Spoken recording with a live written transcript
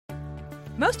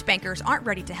Most bankers aren't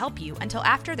ready to help you until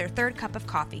after their third cup of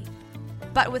coffee.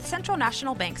 But with Central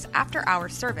National Bank's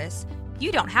after-hours service,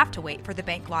 you don't have to wait for the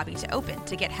bank lobby to open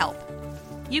to get help.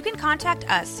 You can contact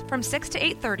us from 6 to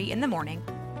 8:30 in the morning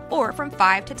or from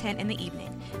 5 to 10 in the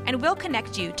evening, and we'll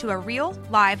connect you to a real,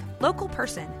 live, local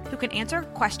person who can answer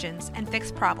questions and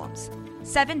fix problems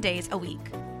 7 days a week.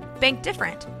 Bank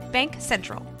different. Bank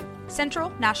Central. Central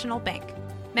National Bank.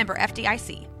 Member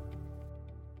FDIC.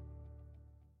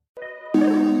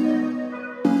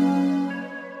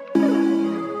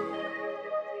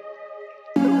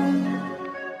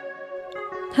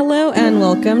 Hello and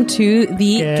welcome to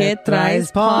the Get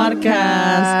Thrice podcast.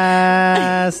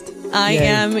 I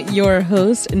am your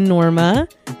host, Norma.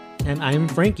 And I'm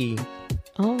Frankie.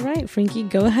 All right, Frankie,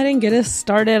 go ahead and get us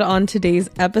started on today's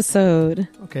episode.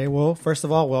 Okay, well, first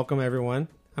of all, welcome everyone.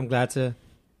 I'm glad to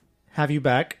have you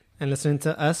back and listening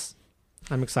to us.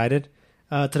 I'm excited.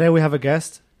 Today we have a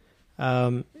guest.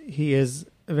 He is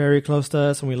very close to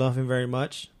us and we love him very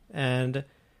much. And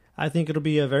I think it'll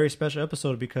be a very special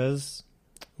episode because...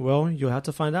 well, you'll have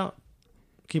to find out.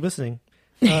 Keep listening.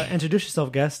 Introduce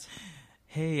yourself, guest.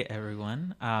 Hey,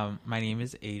 everyone. My name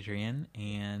is Adrian,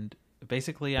 and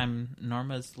basically I'm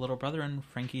Norma's little brother and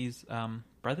Frankie's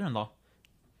brother-in-law.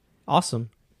 Awesome.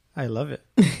 I love it.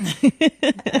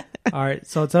 All right.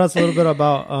 So tell us a little bit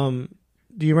about,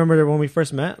 do you remember when we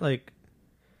first met?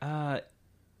 I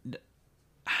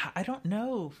don't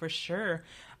know for sure.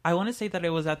 I want to say that it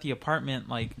was at the apartment,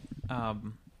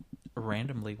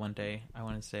 randomly one day, I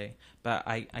want to say, but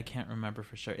I can't remember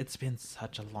for sure. It's been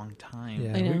such a long time.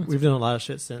 Yeah, I know. we've done a lot of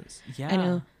shit since. Yeah, I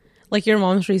know. Like, your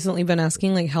mom's recently been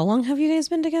asking, like, how long have you guys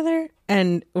been together?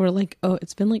 And we're like, oh,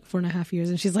 it's been like 4.5 years.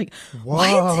 And she's like,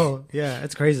 Whoa. what? Yeah,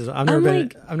 it's crazy. I've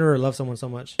never loved someone so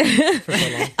much for so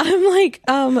long. I'm like,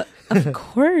 of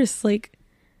course, like,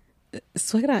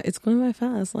 suegra, it's going by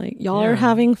fast. Like, y'all are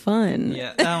having fun.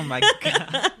 yeah. Oh my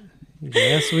god.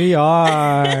 Yes, we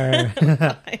are.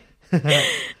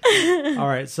 All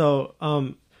right. So,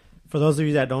 for those of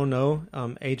you that don't know,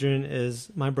 Adrian is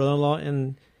my brother-in-law,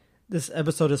 and this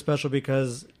episode is special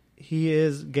because he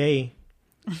is gay.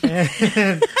 And,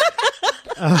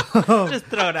 Just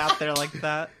throw it out there like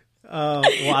that. well,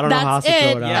 I don't know how else to That's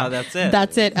throw it. it out. Yeah, that's it.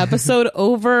 That's it. Episode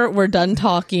over. We're done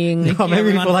talking. Y'all make me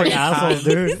everyone feel like for your assholes,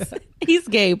 dude. He's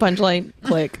gay. Punchline.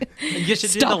 Click. You should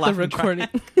Stop do the recording.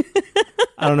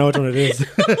 I don't know which one it is.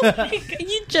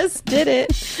 You just did it.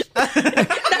 That's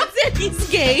it. He's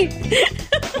gay.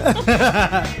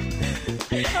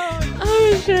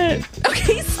 Oh shit.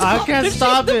 Okay, stop. I can't Push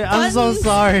stop the it. I'm so buttons.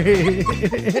 sorry.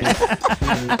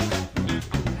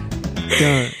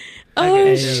 Done. Oh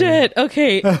Okay. shit.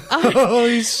 Okay.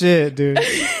 Holy shit, dude.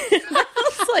 I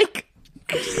was like,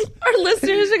 our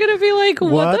listeners are gonna be like,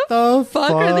 what the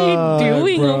fuck are they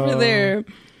doing bro? over there?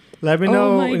 Let me Oh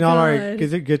know my when y'all are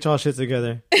God. get y'all shit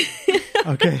together.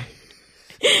 Okay.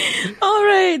 All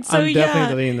right. So I'm definitely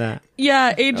deleting that.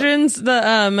 Yeah, Adrian's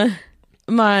the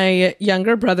my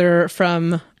younger brother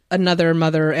from another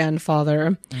mother and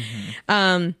father.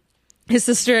 His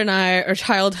sister and I are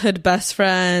childhood best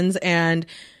friends, and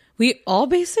we all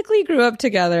basically grew up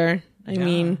together. I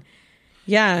mean,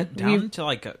 yeah, Down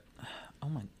to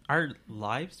our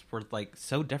lives were like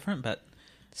so different, but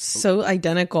so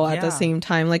identical at the Yeah. same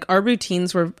time. Like, our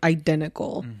routines were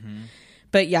identical.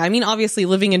 But yeah, I mean, obviously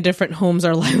living in different homes,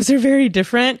 our lives are very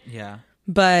different. yeah.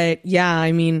 But yeah,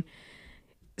 I mean,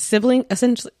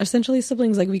 essentially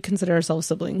siblings, like, we consider ourselves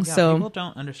siblings. Yeah, So people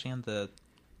don't understand I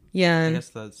yeah, guess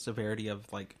the severity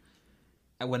of like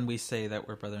when we say that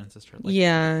we're brother and sister. Like,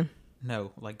 yeah,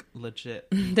 no, like legit.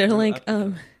 they're Grew like,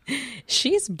 up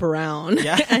she's brown,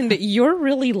 Yeah. and you're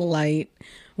really light.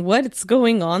 What's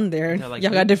going on there? They're like,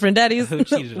 Y'all got different daddies. who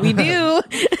cheated on We us?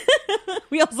 do.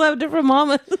 We also have different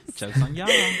mamas. Jokes on y'all.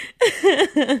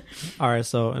 All right.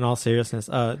 So, in all seriousness,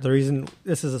 the reason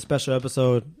this is a special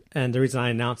episode and the reason I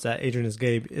announced that Adrian is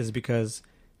gay is because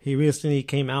he recently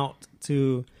came out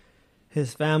to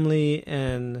his family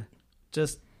and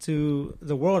just to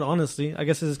the world. Honestly, I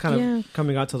guess this is kind of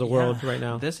coming out to the world right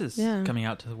now. This is Yeah. coming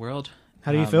out to the world.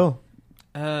 How do you feel?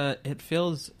 It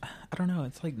feels, I don't know,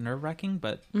 it's like nerve-wracking,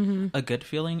 but a good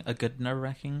feeling, a good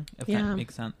nerve-wracking, if Yeah. that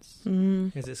makes sense.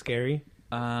 Is it scary?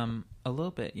 A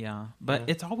little bit, yeah. But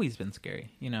it's always been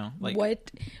scary, you know? Like,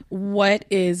 what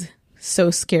is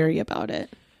so scary about it?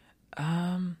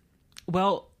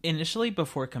 well, initially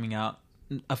before coming out,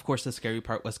 of course the scary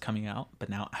part was coming out, but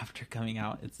now after coming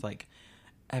out, it's like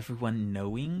everyone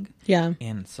knowing. Yeah.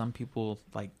 And some people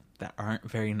like that aren't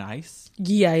very nice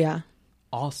Yeah.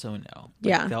 also know.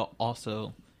 Yeah. They'll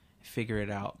also figure it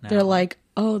out now. They're like,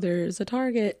 oh, there's a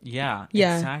target. Yeah,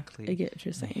 Yeah, exactly. I get what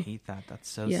you're And I saying. hate that. That's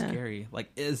so Yeah. scary.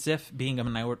 Like, as if being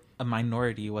a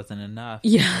minority wasn't enough.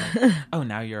 Yeah. Like, oh,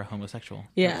 now you're a homosexual.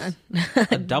 Yeah.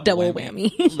 That's a double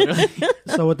whammy. Literally.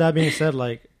 So with that being said,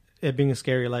 like it being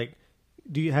scary, like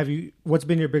what's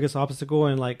been your biggest obstacle,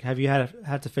 and like have you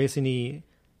had to face any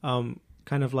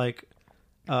kind of like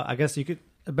I guess you could,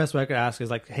 the best way I could ask is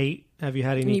like hate. Have you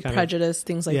had any kind prejudice,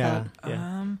 things like yeah, that?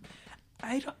 yeah.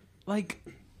 I don't like.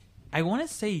 I want to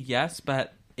say yes,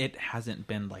 but it hasn't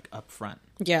been like upfront.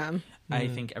 Yeah. I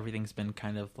think everything's been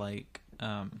kind of like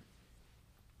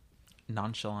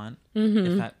nonchalant,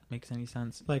 Mm-hmm. if that makes any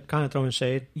sense. Like kind of throwing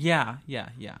shade? Yeah. Yeah,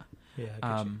 I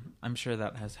get you. I'm sure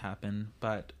that has happened,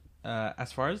 but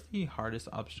as far as the hardest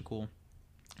obstacle,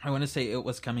 I want to say it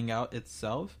was coming out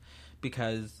itself,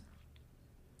 because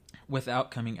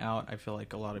without coming out, I feel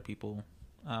like a lot of people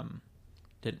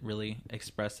didn't really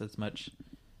express as much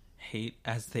hate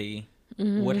as they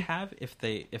would have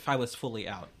if I was fully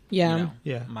out. Yeah. You know,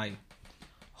 Yeah. my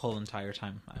whole entire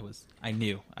time I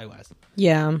knew I was,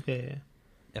 Yeah. Yeah.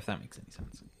 if that makes any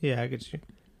sense. Yeah, I get you.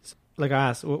 Like I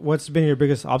asked, what's been your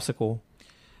biggest obstacle?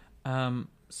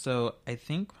 So I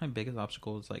think my biggest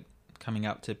obstacle was like coming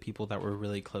out to people that were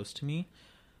really close to me,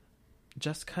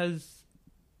 just because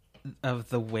of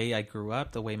the way I grew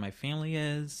up, the way my family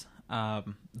is,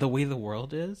 the way the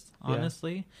world is.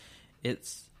 Honestly,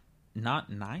 it's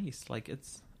not nice. Like,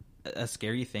 it's a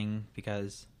scary thing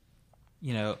because,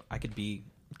 you know, I could be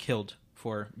killed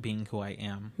for being who I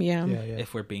am. Yeah. Yeah.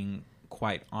 If we're being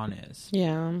quite honest.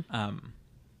 Yeah.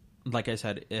 Like I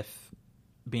said, if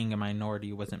being a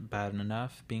minority wasn't bad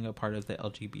enough, being a part of the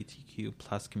LGBTQ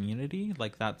plus community,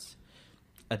 like, that's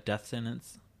a death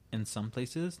sentence in some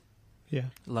places. Yeah.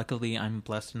 Luckily, I'm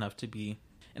blessed enough to be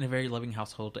in a very loving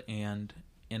household and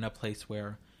in a place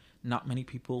where not many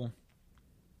people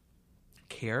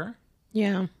care.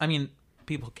 Yeah. I mean,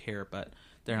 people care, but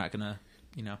they're not gonna,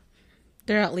 you know.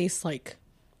 They're at least like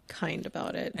kind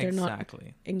about it. They're Exactly.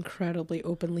 not incredibly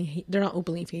openly they're not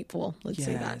openly hateful. Let's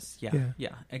say that.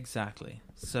 Yeah, exactly.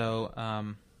 So,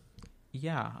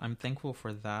 yeah, I'm thankful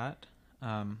for that.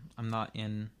 I'm not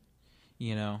in,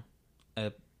 you know,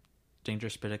 a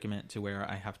dangerous predicament to where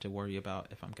I have to worry about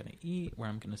if I'm going to eat, where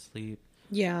I'm going to sleep,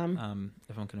 Yeah. if I'm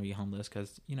going to be homeless,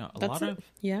 because, you know,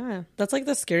 That's like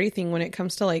the scary thing when it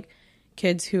comes to like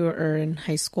kids who are in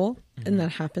high school and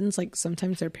that happens. Like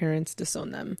sometimes their parents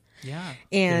disown them. Yeah.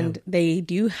 And they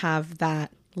do have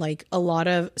that, like a lot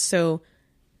of, so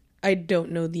I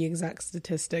don't know the exact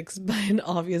statistics, but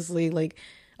obviously like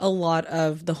a lot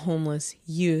of the homeless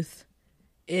youth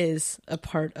is a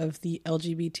part of the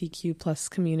LGBTQ plus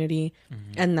community.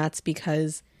 And that's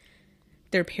because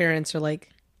their parents are like,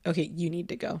 okay, you need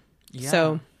to go. Yeah.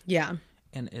 So yeah.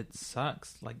 And it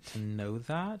sucks, like, to know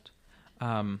that.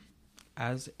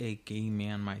 As a gay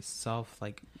man myself,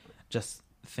 like, just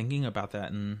thinking about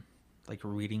that and like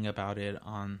reading about it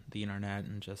on the internet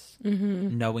and just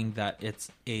knowing that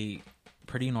it's a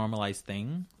pretty normalized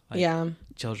thing. Like,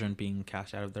 children being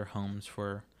cast out of their homes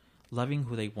for loving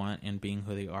who they want and being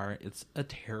who they are. It's a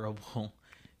terrible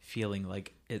feeling.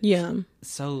 Like, it's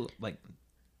so, like,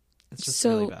 it's just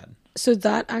really bad. So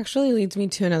that actually leads me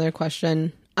to another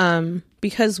question.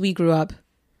 Because we grew up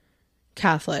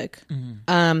Catholic,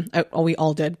 we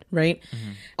all did, right?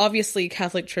 Obviously,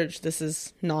 Catholic Church, this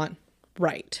is not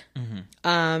right.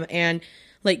 And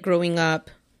like growing up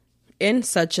in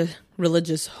such a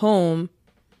religious home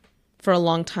for a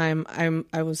long time,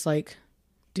 I was like,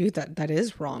 dude, that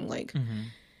is wrong. Like,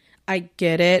 I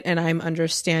get it, and I'm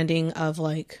understanding of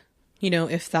like, you know,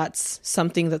 if that's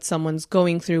something that someone's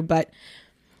going through, but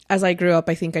as I grew up,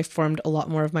 I think I formed a lot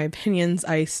more of my opinions.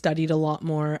 I studied a lot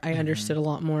more. I understood a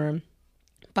lot more.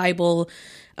 Bible,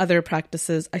 other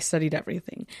practices. I studied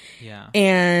everything. Yeah.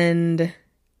 And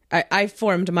I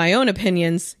formed my own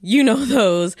opinions. You know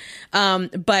those.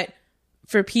 But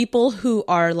for people who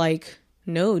are like,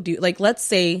 no, dude, like, let's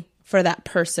say for that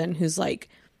person who's like,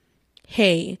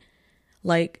 hey,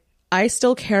 like, I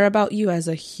still care about you as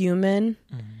a human,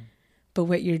 but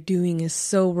what you're doing is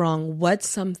so wrong.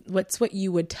 What's what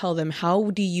you would tell them? How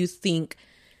do you think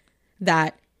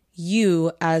that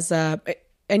you as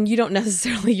and you're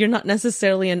not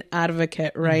necessarily an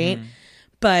advocate, right?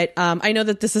 But I know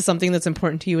that this is something that's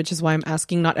important to you, which is why I'm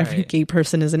asking. Not every gay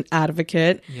person is an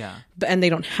advocate. Yeah. And they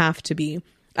don't have to be.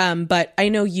 But I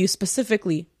know you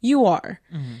specifically, you are.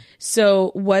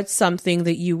 So what's something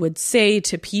that you would say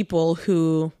to people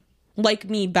who, like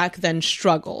me back then,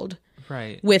 struggled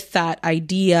with that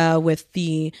idea, with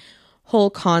the whole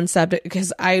concept?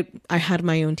 Because I had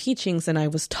my own teachings and I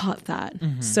was taught that.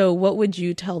 So what would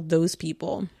you tell those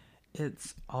people?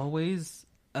 It's always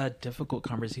a difficult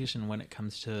conversation when it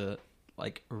comes to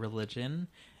like religion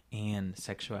and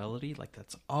sexuality. Like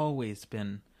that's always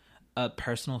been a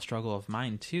personal struggle of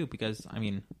mine too, because I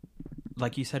mean,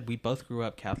 like you said, we both grew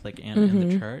up Catholic and in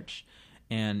the church,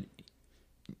 and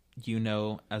you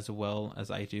know as well as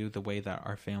I do the way that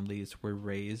our families were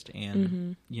raised,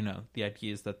 and you know the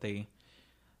ideas that they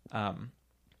kind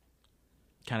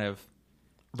of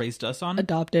raised us on.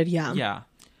 Adopted, yeah. Yeah.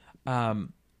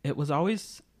 It was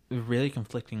always really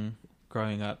conflicting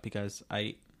growing up, because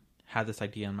I had this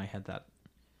idea in my head that,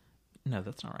 no,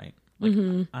 that's not right.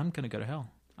 Like, I'm going to go to hell.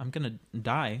 I'm going to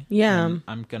die. Yeah. And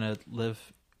I'm going to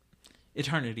live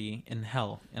eternity in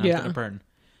hell, and I'm going to burn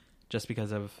just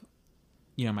because of,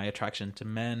 you know, my attraction to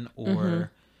men,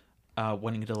 or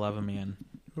wanting to love a man.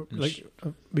 Like,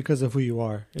 because of who you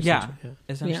are.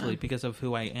 Essentially, because of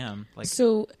who I am. Like,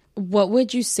 so what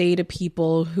would you say to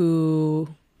people who,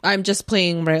 I'm just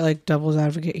playing, right, like devil's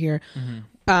advocate here.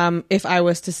 If I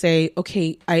was to say,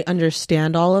 okay, I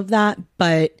understand all of that,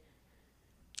 but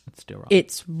it's still wrong.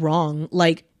 It's wrong.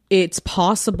 Like, it's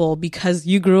possible because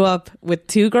you grew up with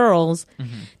two girls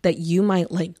that you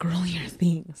might like girlier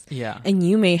things. Yeah. And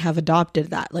you may have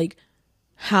adopted that. Like,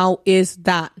 how is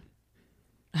that?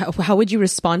 How would you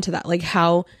respond to that? Like,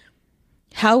 how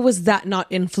was that not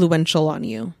influential on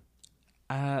you?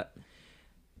 That's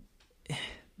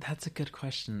a good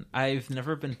question.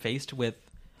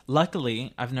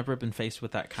 Luckily, I've never been faced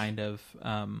with that kind of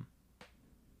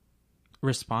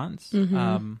response.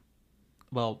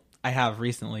 Well, I have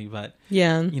recently, but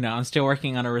yeah, you know, I'm still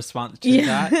working on a response to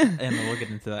that, and we'll get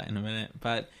into that in a minute.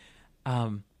 But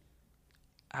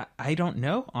I don't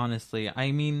know, honestly.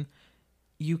 I mean,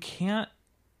 you can't.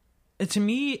 To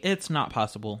me, it's not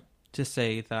possible to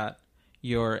say that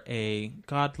you're a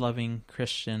God-loving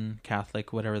Christian,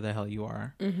 Catholic, whatever the hell you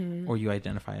are, or you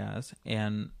identify as,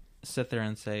 and sit there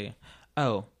and say,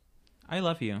 oh, I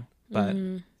love you, but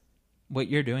what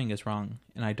you're doing is wrong,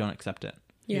 and I don't accept it.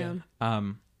 Yeah.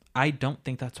 I don't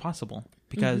think that's possible,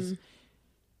 because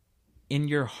in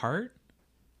your heart,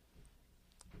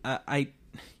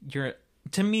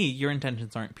 to me, your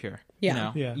intentions aren't pure.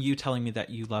 Yeah. You know? You telling me that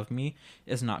you love me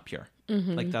is not pure.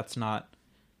 Like, that's not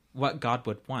what God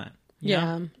would want. You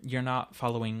know? You're not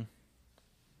following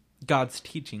God's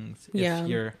teachings if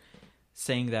you're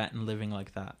saying that and living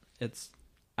like that.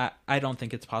 I don't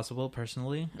think it's possible,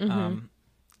 personally.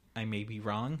 I may be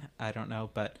wrong. I don't know,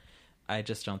 but I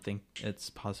just don't think it's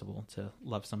possible to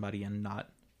love somebody and not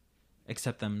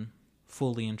accept them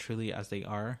fully and truly as they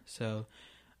are. So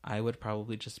I would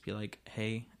probably just be like,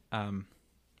 hey,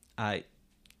 I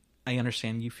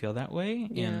understand you feel that way,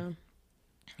 and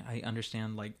I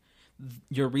understand like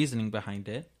your reasoning behind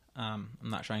it. I'm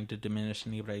not trying to diminish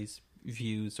anybody's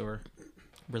views or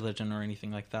religion or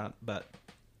anything like that, but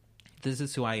this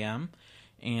is who I am,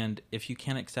 and if you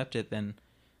can't accept it, then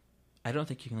I don't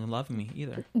think you can love me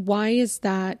either. Why is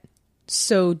that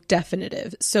so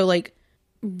definitive? So, like,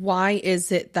 why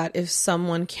is it that if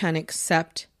someone can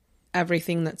accept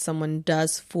everything that someone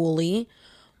does fully,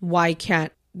 why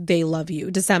can't they love you?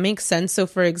 Does that make sense? So,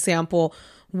 for example,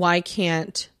 why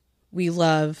can't we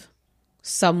love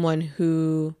someone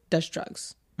who does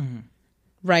drugs?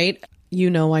 Right?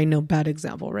 You know, I know, bad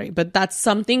example, right? But that's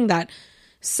something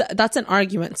that's an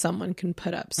argument someone can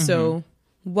put up. So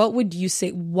what would you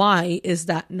say? Why is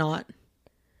that not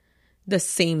the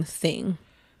same thing?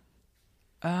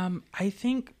 I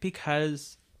think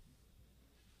because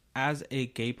as a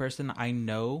gay person, I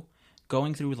know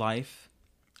going through life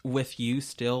with you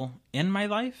still in my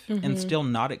life and still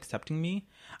not accepting me,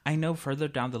 I know further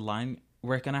down the line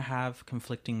we're going to have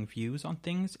conflicting views on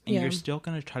things, and you're still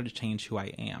going to try to change who I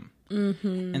am.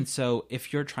 And so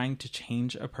if you're trying to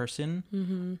change a person,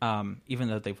 even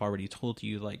though they've already told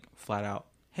you like flat out,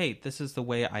 hey, this is the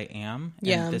way I am,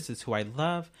 and this is who I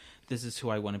love, this is who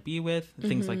I want to be with,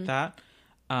 things like that.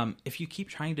 If you keep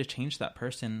trying to change that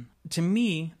person, to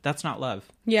me, that's not love.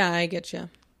 Yeah, I get you.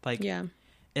 Like,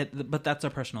 but that's a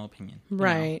personal opinion.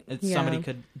 Right. Somebody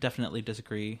could definitely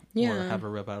disagree or have a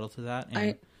rebuttal to that.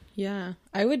 And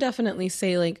I would definitely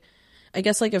say, like, I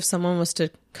guess, like, if someone was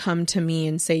to come to me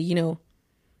and say, you know,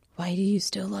 why do you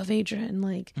still love Adrian?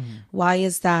 Like, why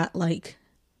is that, like,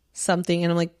 something?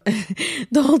 And I'm like,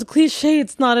 the old cliche,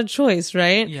 it's not a choice,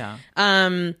 right? Yeah.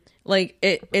 Like,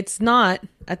 it's not,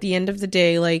 at the end of the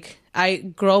day, like,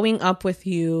 growing up with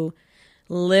you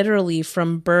literally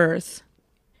from birth,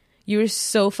 you were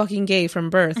so fucking gay from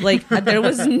birth. Like, there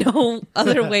was no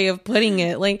other way of putting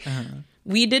it. Like,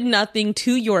 we did nothing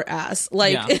to your ass.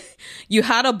 Like, you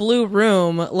had a blue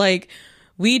room. Like,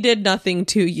 we did nothing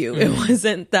to you. It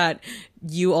wasn't that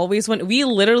you always went. We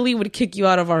literally would kick you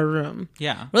out of our room.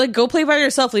 Yeah. We're like, go play by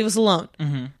yourself. Leave us alone.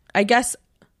 I guess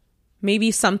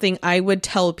maybe something I would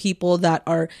tell people that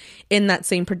are in that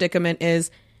same predicament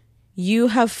is you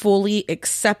have fully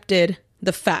accepted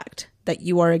the fact that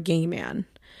you are a gay man.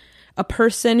 A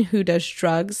person who does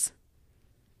drugs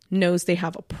knows they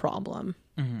have a problem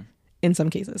in some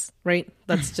cases, right?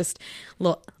 That's just a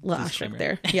little asterisk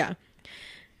there. Yeah.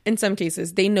 In some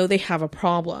cases, they know they have a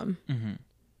problem.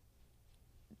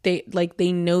 They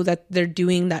know that they're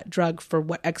doing that drug for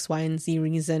what X, Y, and Z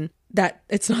reason. That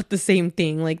it's not the same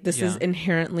thing. Like this is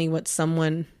inherently what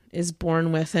someone is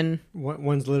born with, and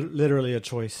one's literally a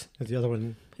choice, and the other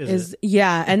one isn't.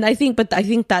 Yeah. And I think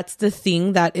that's the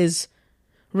thing that is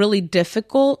really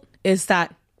difficult, is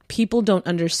that people don't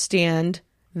understand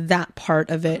that part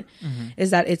of it,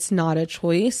 is that it's not a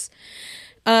choice.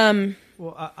 Well,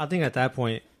 I think at that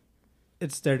point,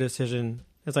 it's their decision.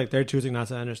 It's like they're choosing not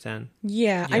to understand.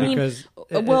 Yeah. I mean,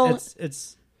 because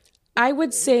it's. I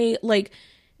would say like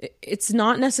it's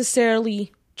not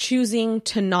necessarily choosing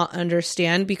to not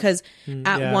understand, because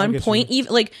at one point,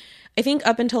 even like I think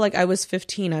up until like I was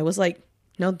 15, I was like,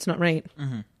 no, that's not right.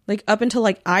 Like up until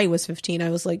like I was 15, I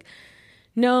was like,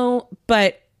 no,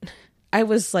 but I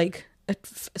was like a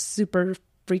super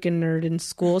freaking nerd in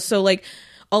school. So like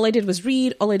all I did was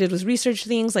read, all I did was research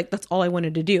things. Like that's all I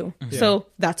wanted to do. So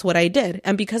that's what I did.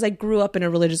 And because I grew up in a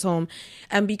religious home,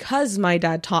 and because my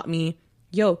dad taught me,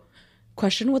 yo,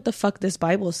 question what the fuck this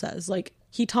Bible says. Like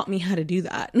he taught me how to do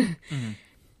that.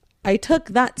 I took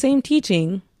that same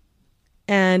teaching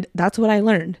and that's what I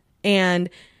learned. And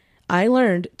I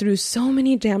learned through so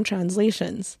many damn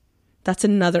translations. That's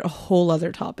a whole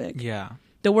other topic. Yeah.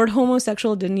 The word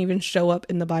homosexual didn't even show up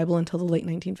in the Bible until the late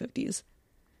 1950s.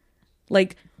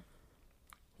 Like,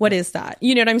 what is that?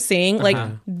 You know what I'm saying? Like,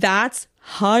 that's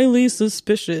highly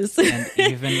suspicious. And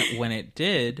even when it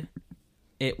did,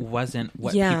 it wasn't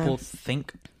what people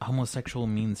think homosexual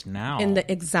means now. And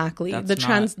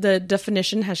the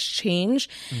definition has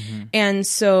changed. And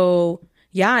so,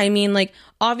 yeah, I mean, like,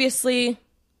 obviously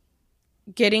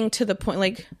getting to the point,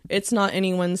 like, it's not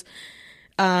anyone's,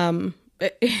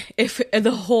 if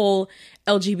the whole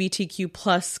LGBTQ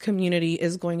plus community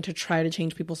is going to try to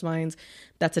change people's minds,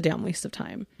 that's a damn waste of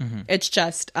time. It's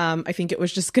just, I think it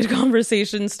was just good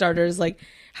conversation starters. Like,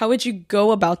 how would you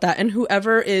go about that? And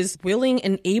whoever is willing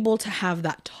and able to have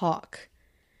that talk,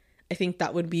 I think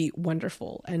that would be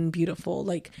wonderful and beautiful.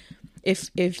 Like,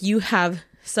 if you have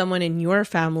someone in your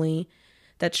family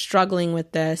that's struggling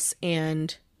with this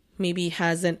and maybe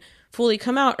hasn't fully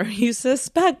come out, or you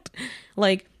suspect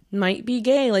like might be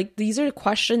gay, like these are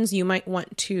questions you might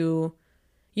want to,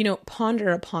 you know, ponder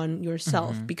upon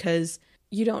yourself, because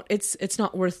you don't, it's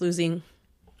not worth losing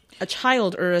a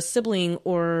child or a sibling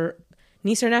or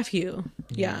niece or nephew.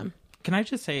 Yeah. Can I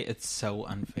just say it's so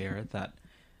unfair that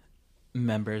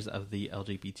members of the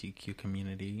LGBTQ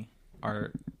community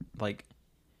are like,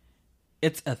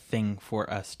 it's a thing for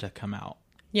us to come out.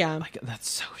 Yeah. Like, that's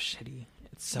so shitty.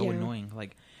 It's so annoying.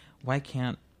 Like, why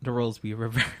can't the roles be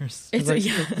reversed? It's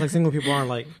like single people aren't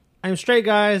like, I'm straight,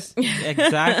 guys.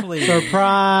 Exactly.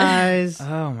 Surprise.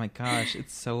 Oh my gosh,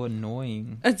 it's so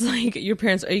annoying. It's like your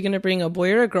parents, are you going to bring a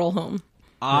boy or a girl home?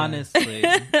 Honestly.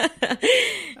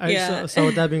 So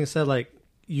with that being said, like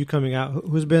you coming out,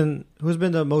 who's been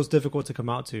the most difficult to come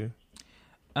out to?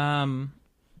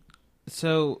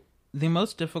 So the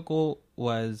most difficult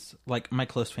was like my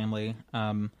close family.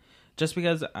 Just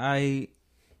because I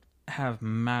have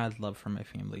mad love for my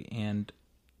family, and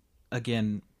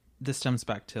again, this stems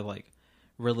back to like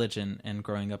religion and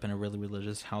growing up in a really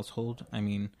religious household. I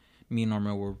mean, me and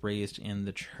Norma were raised in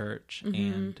the church,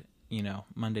 and you know,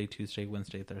 Monday, Tuesday,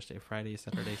 Wednesday, Thursday, Friday,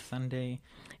 Saturday, Sunday,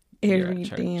 every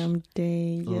damn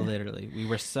day. Yeah. Literally, we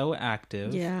were so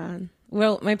active. Yeah.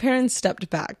 Well, my parents stepped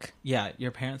back. Yeah,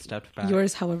 your parents stepped back.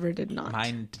 Yours, however, did not.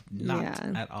 Mine did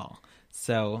not at all.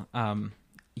 So,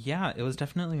 yeah, it was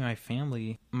definitely my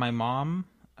family. My mom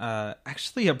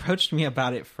actually approached me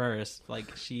about it first.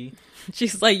 Like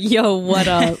she's like, "Yo, what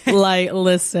up?" Like,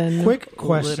 listen. Quick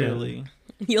question. Literally,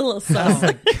 you little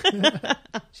sus.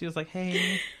 She was like,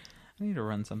 "Hey, I need to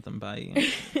run something by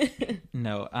you."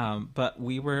 No, but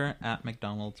we were at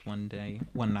McDonald's one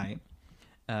night,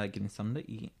 getting something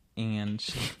to eat, and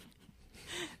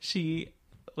she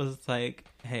was like,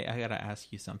 "Hey, I gotta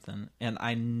ask you something," and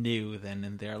I knew then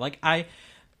and there, like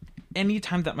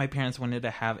anytime that my parents wanted to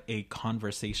have a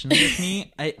conversation with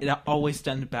me, it always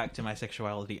stemmed back to my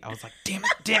sexuality. I was like, damn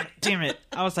it.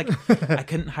 I was like, I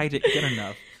couldn't hide it good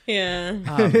enough.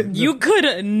 Yeah. You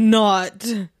could not.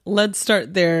 Let's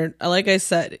start there. Like I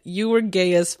said, you were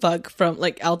gay as fuck from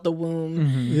like out the womb.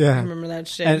 Yeah. I remember that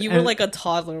shit. And- you were and- like a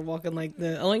toddler walking like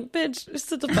this. I'm like, bitch, just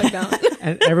sit the fuck down.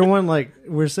 And everyone, like,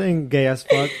 we're saying gay as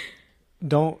fuck.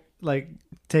 Don't, like,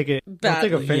 take it. Don't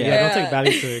take Badly. offense. Yeah. Yeah, don't take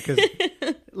badly to it.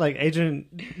 Because, like, Adrian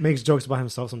makes jokes about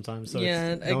himself sometimes. So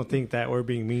Yeah, don't think that we're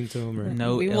being mean to him. Or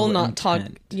No, we ill will not talk.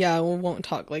 intent. Yeah, we won't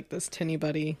talk like this to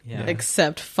anybody Yeah.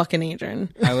 except fucking Adrian.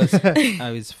 I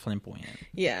was flamboyant.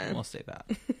 Yeah. We'll say that.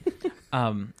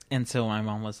 And so my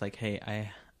mom was like, "Hey,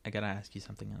 I gotta ask you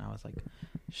something," and I was like,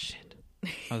 "Shit."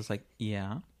 I was like,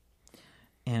 "Yeah,"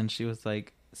 and she was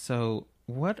like, "So,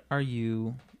 what are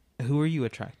you? Who are you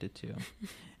attracted to?"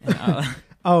 And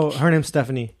oh, her name's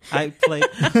Stephanie. I played,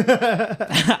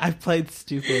 I played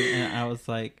stupid, and I was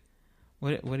like,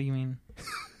 "What? What do you mean?"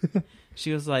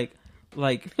 She was like.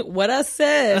 What I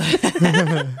said.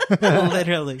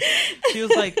 Literally, she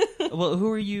was like, well,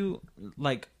 who are you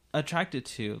like attracted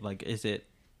to? Like, is it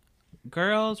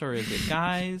girls or is it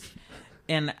guys?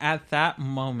 And at that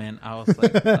moment I was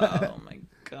like, oh my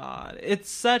god, it's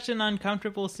such an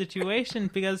uncomfortable situation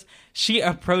because she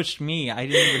approached me. I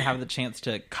didn't even have the chance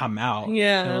to come out.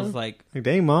 Yeah. And I was like,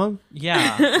 Dang, mom.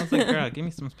 yeah, I was like, girl, give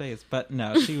me some space. But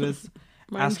no, she was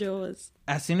Mind yours.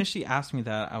 as soon as she asked me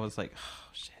that, I was like, oh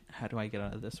shit, how do I get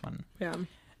out of this one? Yeah.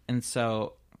 And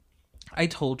so I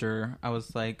told her, I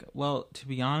was like, well, to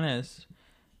be honest,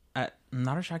 I'm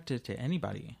not attracted to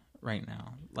anybody right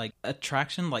now. Like,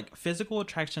 attraction, like physical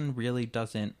attraction really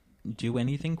doesn't do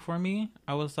anything for me.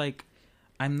 I was like,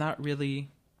 I'm not really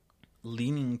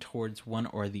leaning towards one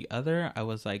or the other. I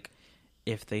was like,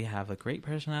 if they have a great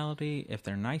personality, if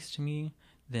they're nice to me,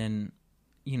 then,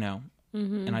 you know,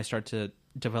 and I start to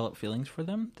develop feelings for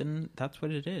them, then that's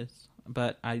what it is.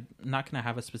 But I'm not going to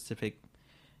have a specific,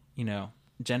 you know,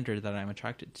 gender that I'm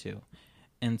attracted to.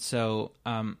 And so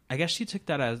I guess she took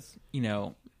that as, you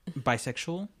know,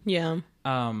 bisexual, Yeah.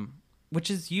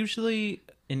 which is usually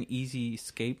an easy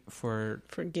escape for,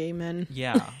 For gay men.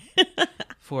 yeah,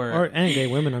 And gay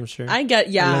women, I'm sure. I get,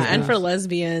 yeah. lesbians. And for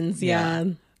lesbians. Yeah.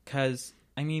 Because,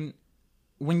 I mean,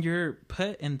 when you're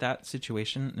put in that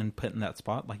situation and put in that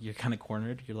spot, like you're kind of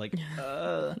cornered, you're like,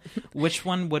 which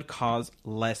one would cause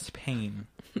less pain?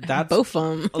 That's Both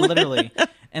of them. literally.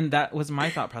 And that was my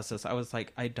thought process. I was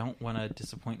like, I don't want to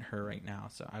disappoint her right now.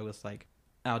 So I was like,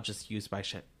 I'll just use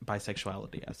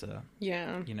bisexuality as a,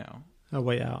 Yeah. you know, A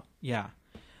way out. yeah.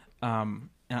 And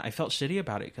I felt shitty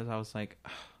about it because I was like,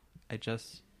 I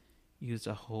just used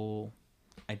a whole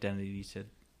identity to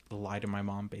lie to my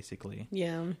mom, basically.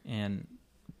 Yeah. And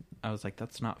I was like,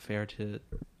 that's not fair to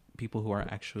people who are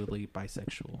actually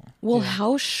bisexual. Well,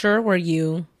 how sure were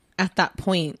you at that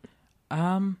point?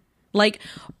 Like,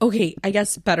 okay, I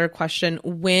guess better question.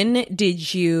 When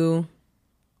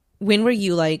were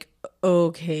you like,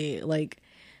 okay, like,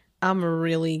 I'm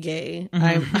really gay.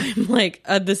 I'm like,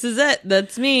 this is it.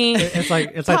 That's me. It's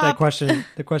like that question.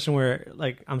 The question where,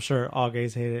 like, I'm sure all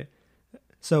gays hate it.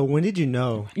 So when did you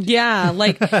know? Yeah,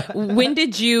 like, when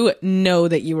did you know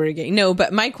that you were gay? No,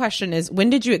 but my question is, when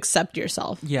did you accept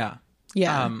yourself? Yeah.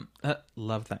 Yeah.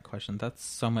 Love that question. That's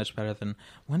so much better than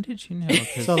when did you know?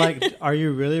 'Cause So, like, are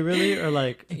you really, or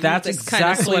like? that's just kinda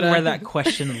exactly sorta- where that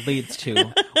question leads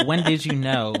to. When did you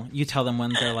know? You tell them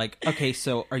when they're like, okay,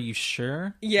 so are you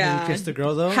sure? Yeah. You kissed the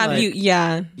girl though? Have Like, you?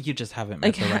 Yeah. You just haven't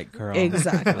met the right girl.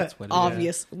 Exactly. That's what it is.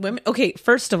 Obvious women. Okay,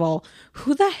 first of all,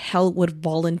 who the hell would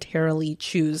voluntarily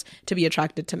choose to be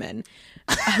attracted to men?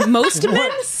 Most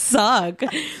men suck.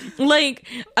 Like,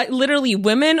 literally,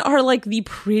 women are like the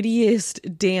prettiest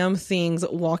damn things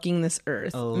walking this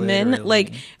earth. Men, Literally.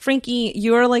 like, Frankie,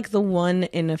 you're like the one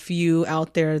in a few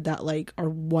out there that like are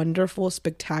wonderful,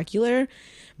 spectacular.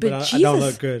 But But I Jesus, don't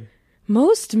look good.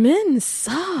 most men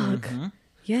suck.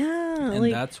 Yeah, And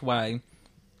like, that's why,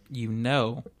 you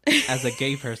know, as a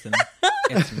gay person,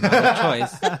 it's not a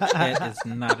choice. It is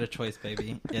not a choice,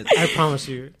 baby. It's I promise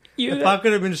you. You- If I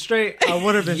could have been straight, I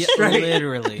would have been yeah, straight.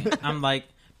 literally. I'm like,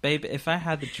 babe, if I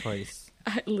had the choice,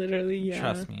 I literally, yeah.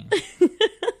 trust me.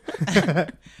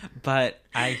 But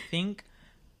I think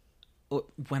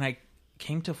when I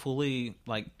came to fully,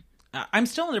 like, I'm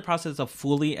still in the process of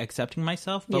fully accepting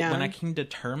myself, but Yeah. when I came to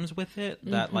terms with it,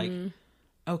 that like,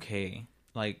 okay,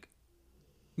 like,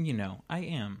 you know, I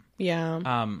am.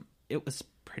 Yeah. It was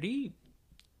pretty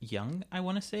young, I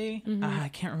want to say. I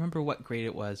can't remember what grade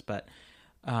it was, but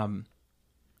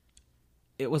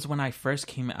it was when I first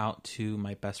came out to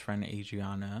my best friend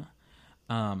Adriana.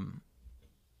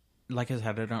 Like I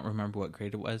said, I don't remember what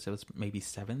grade it was. It was maybe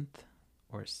 7th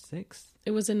or 6th.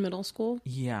 It was in middle school.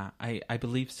 Yeah, I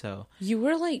believe so. You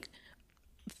were like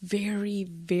very,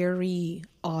 very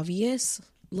obvious,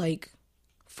 like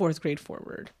 4th grade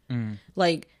forward.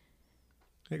 Like,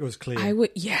 It was clear.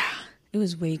 it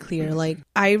was way clear. Like,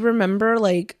 I remember,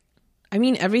 like, I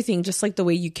mean, everything, just like the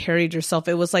way you carried yourself.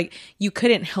 It was like you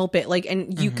couldn't help it. Like,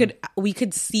 and we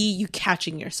could see you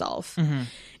catching yourself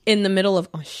in the middle of,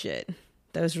 oh shit,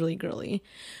 that was really girly.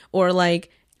 Or like,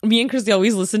 me and Christy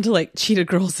always listen to like Cheetah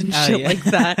Girls and shit like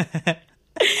that.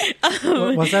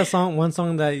 What's that song? One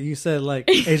song that you said like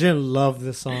Adrian loved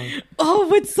this song. Oh,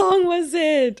 what song was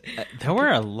it? There were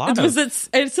a lot Was it?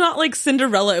 It's not like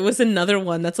Cinderella. It was another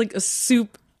one that's like a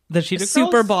the Cheetah Girls?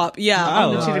 super bop. Yeah,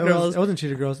 Oh. the No, Cheetah Girls. It wasn't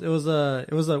Cheetah Girls. It was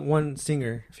a one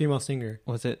singer, female singer.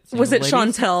 Was it Was it Single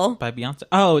Ladies Chantel? by Beyonce?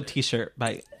 Oh, T-shirt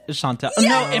by Chantel.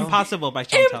 No, Impossible by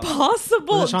Chantel.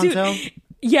 Impossible, Was it Chantel? dude.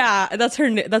 Yeah, that's her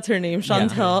name,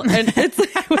 Chantel, and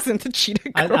it wasn't the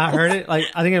Cheetah Girls. I heard it like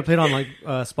I think I played on like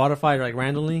Spotify like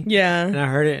randomly. Yeah, And I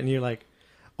heard it, and you're like,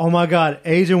 "Oh my god,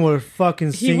 Adrian would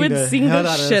fucking sing he would the sing hell the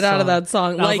out shit out of song. that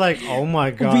song. And I was like, "Oh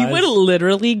my god." we would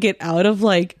literally get out of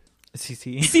like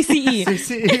CC. CCE.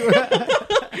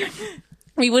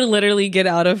 We would literally get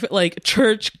out of like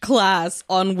church class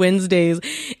on Wednesdays.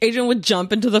 Adrian would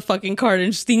jump into the fucking car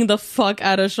and sing the fuck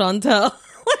out of Chantel.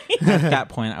 At that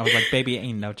point, I was like, baby,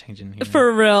 ain't no changing here.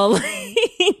 For real.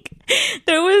 Like,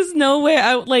 there was no way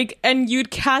I like, and you'd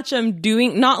catch him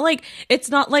doing, it's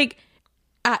not like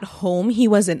at home he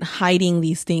wasn't hiding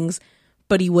these things,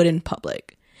 but he would in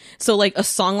public. So like a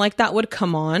song like that would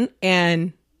come on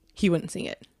and he wouldn't sing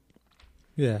it.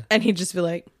 Yeah. And he'd just be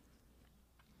like,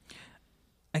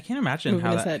 I can't imagine Moving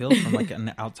how his that head. feels from like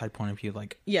an outside point of view.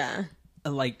 yeah.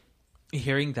 Like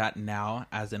hearing that now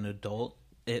as an adult,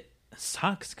 it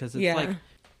sucks because it's Yeah.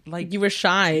 like You were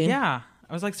shy. yeah,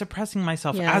 I was like suppressing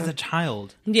myself Yeah. as a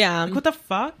child. Yeah. Like, what the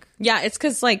fuck? Yeah, it's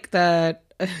because like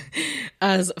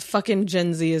as fucking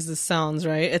Gen Z as this sounds,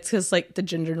 right? It's because like the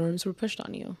gender norms were pushed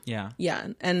on you. Yeah. Yeah,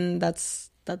 and that's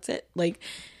it. Like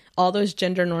all those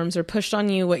gender norms are pushed on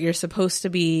you, what you're supposed to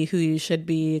be, who you should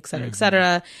be, et cetera, et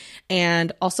cetera.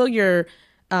 And also your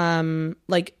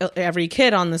like every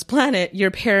kid on this planet,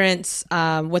 your parents,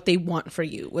 what they want for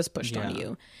you was pushed on Yeah.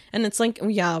 you. And it's like,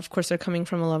 yeah, of course they're coming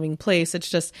from a loving place. It's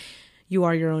just you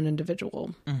are your own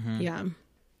individual. Yeah.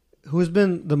 Who's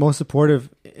been the most supportive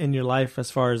in your life as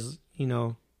far as, you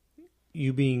know,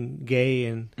 you being gay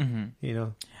and, you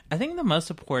know? I think the most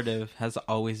supportive has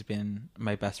always been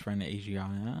my best friend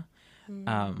Adriana.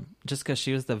 Just because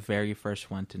she was the very first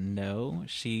one to know.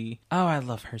 I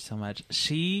love her so much.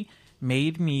 She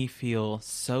made me feel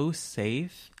so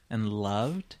safe and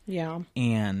loved Yeah.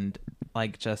 and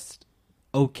like just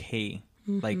okay.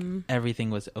 Like everything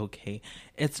was okay.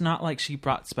 It's not like she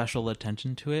brought special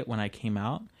attention to it when I came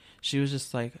out. She was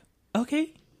just like,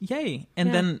 okay, yay.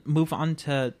 And then move on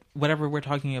to whatever we're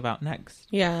talking about next.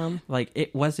 Yeah. Like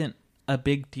it wasn't a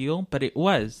big deal, but it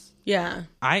was. Yeah.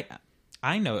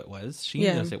 I know it was. She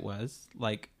Yeah. knows it was.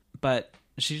 Like, but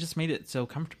she just made it so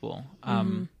comfortable.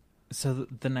 So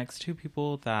the next two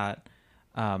people that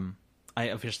I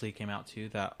officially came out to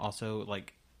that also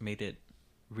like made it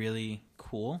really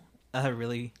cool, a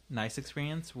really nice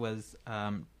experience was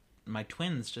my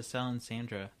twins, Giselle and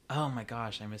Sandra. Oh my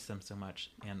gosh, I miss them so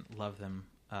much and love them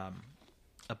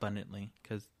abundantly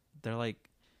because they're like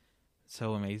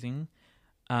so amazing.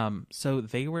 So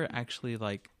they were actually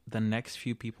like the next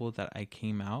few people that I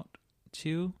came out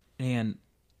to, and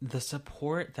the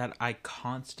support that I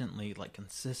constantly, like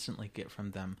consistently get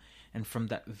from them, and from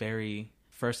that very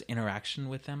first interaction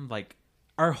with them, like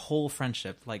our whole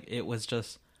friendship, like it was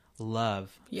just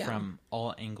love from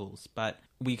all angles. But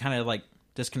we kind of like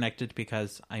disconnected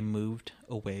because I moved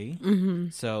away.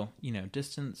 So, you know,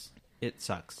 distance, it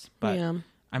sucks. But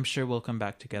I'm sure we'll come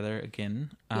back together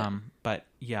again. But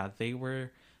yeah, they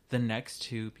were the next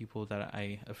two people that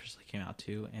I officially came out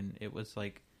to, and it was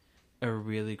like a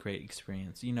really great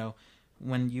experience. You know,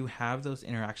 when you have those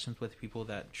interactions with people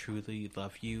that truly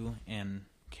love you and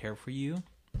care for you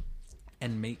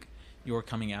and make your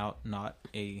coming out not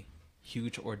a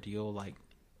huge ordeal like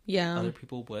other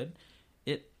people would,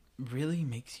 it really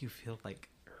makes you feel like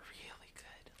really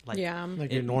good. Like,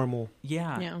 Like you're normal.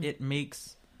 Yeah. It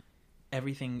makes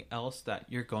everything else that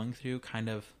you're going through kind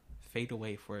of fade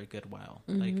away for a good while.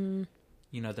 Like,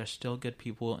 you know, there's still good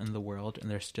people in the world,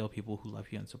 and there's still people who love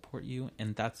you and support you,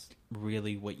 and that's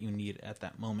really what you need at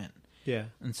that moment. Yeah.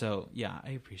 And so, yeah, I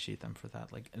appreciate them for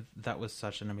that. Like, that was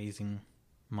such an amazing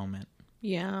moment.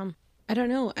 Yeah. I don't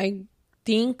know. I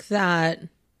think that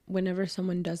whenever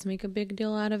someone does make a big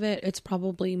deal out of it, it's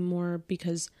probably more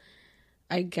because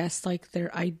I guess like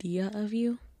their idea of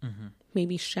you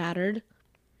maybe shattered.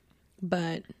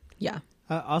 But yeah.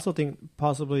 I also think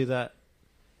possibly that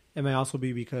it may also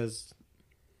be because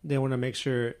they want to make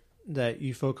sure that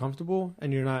you feel comfortable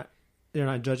and they're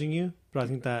not judging you. But I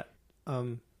think that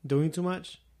doing too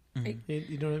much,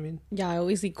 you know what I mean? Yeah, I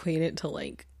always equate it to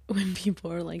like when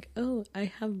people are like, "Oh,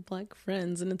 I have black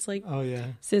friends," and it's like, Oh yeah,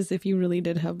 sis, if you really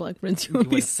did have black friends, you You would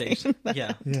be would say, saying that.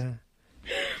 yeah. yeah.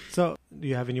 So, do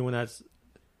you have anyone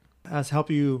has helped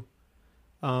you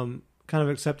kind of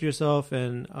accept yourself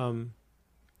and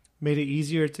made it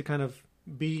easier to kind of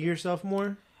be yourself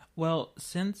more? Well,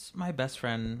 since my best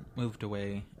friend moved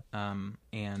away,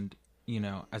 and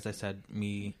as I said,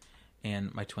 me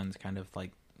and my twins kind of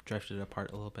like drifted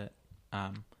apart a little bit.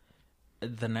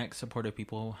 The next supportive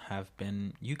people have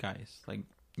been you guys, like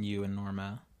you and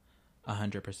Norma,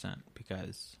 100%.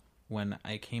 Because when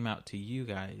I came out to you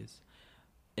guys,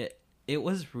 it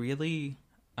was really,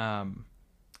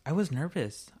 I was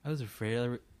nervous. I was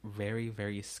very, very,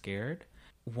 very scared.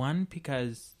 One,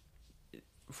 because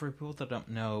for people that don't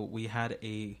know, we had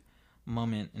a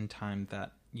moment in time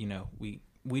that,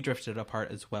 we drifted apart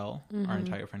as well. Our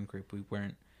entire friend group. We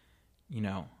weren't,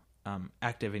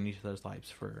 active in each other's lives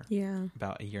for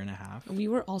about a year and a half. We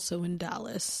were also in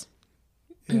Dallas.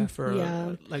 Yeah, for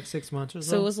Yeah. like 6 months or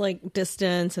so. So it was like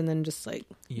distance and then just like,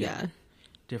 yeah.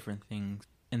 Different things.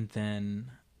 And then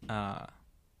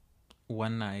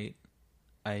one night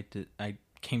I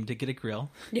came to get a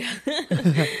grill. Yeah.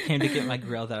 Came to get my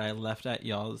grill that I left at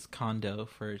y'all's condo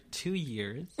for 2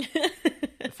 years.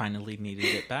 Finally needed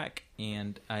it back.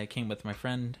 And I came with my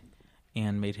friend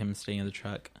and made him stay in the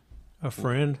truck. A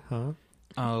friend, huh?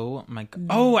 Oh my god.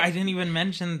 Oh, I didn't even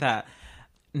mention that.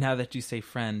 Now that you say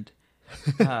friend,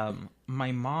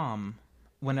 my mom,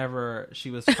 whenever she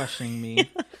was questioning me,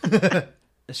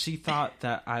 she thought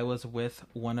that I was with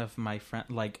one of my friend,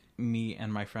 like me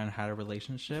and my friend had a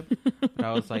relationship. But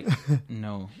I was like,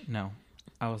 no.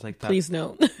 I was like, Please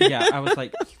no. Yeah, I was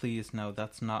like, please no,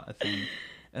 that's not a thing.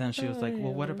 And then she was like,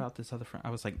 well, what about this other friend? I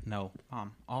was like, no,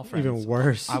 Mom, all friends. Even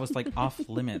worse. I was like, off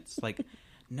limits. Like,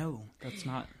 no, that's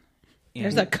not. And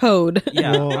There's a code.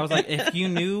 yeah, Well- I was like, if you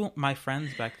knew my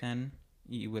friends back then,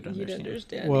 you would You'd understand.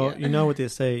 understand. Well, yeah. you know what they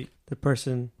say: the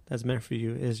person that's meant for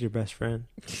you is your best friend.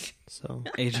 So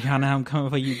Adriana, I'm coming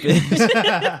for you,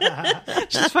 bitch.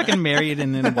 She's fucking married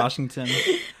and in Washington.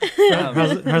 her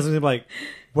husband's like,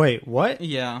 "Wait, what?"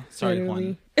 Yeah, sorry,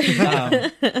 Juan.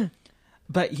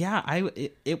 But yeah,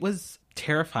 it was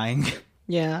terrifying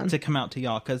Yeah. to come out to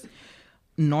y'all because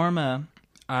Norma,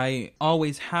 I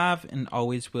always have and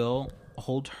always will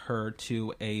hold her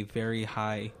to a very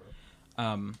high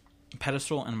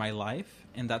pedestal in my life,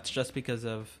 and that's just because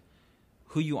of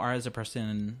who you are as a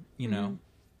person and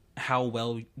how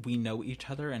well we know each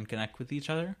other and connect with each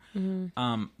other.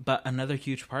 But another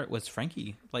huge part was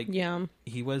Frankie. Like, Yeah.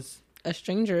 he was A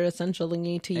stranger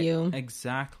essentially to you.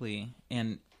 exactly,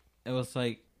 and it was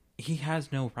like he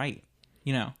has no right.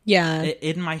 Yeah.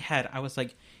 In my head, I was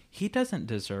like, he doesn't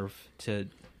deserve to.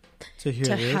 To hear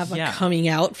To this. have a Yeah. coming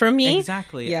out from me.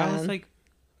 Exactly. Yeah. I was like,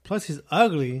 Plus, he's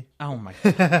ugly. oh my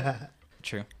god.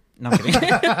 True. No I'm kidding.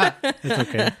 It's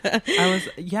okay. I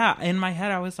was, in my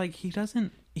head, I was like,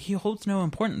 he holds no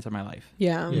importance in my life.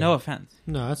 Yeah. No offense.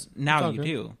 No, that's Now it's you all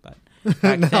do, but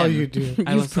back Now then, you do.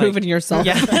 I You've was proven like, yourself.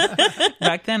 yeah.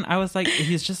 Back then, I was like,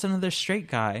 he's just another straight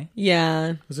guy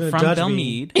Yeah. Who's gonna from judge Belle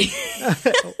me? Meade.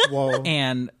 Whoa.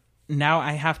 And now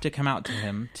I have to come out to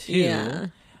him too. Yeah.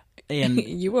 And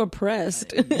You were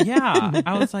oppressed. yeah,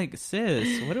 I was like,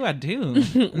 sis, what do I do?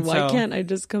 And Why so, can't I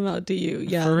just come out to you?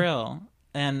 Yeah. for real?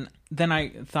 And then I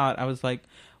thought, I was like,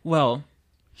 well,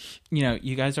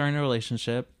 you guys are in a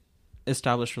relationship,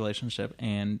 established relationship,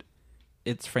 and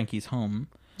it's Frankie's home.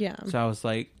 Yeah. So I was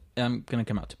like, I'm going to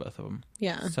come out to both of them.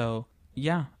 Yeah. So,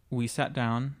 yeah, we sat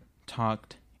down,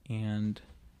 talked, and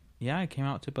yeah, I came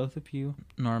out to both of you.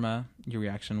 Norma, your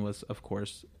reaction was, of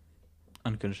course,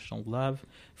 unconditional love.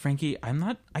 Frankie,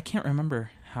 I can't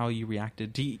remember how you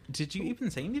reacted. Did you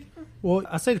even say anything? Well,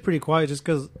 I stayed pretty quiet just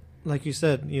because, like you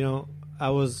said, I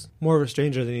was more of a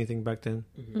stranger than anything back then.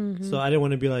 Mm-hmm. So I didn't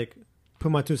want to be like,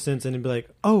 put my 2 cents in and be like,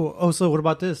 oh, so what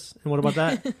about this? And what about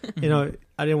that?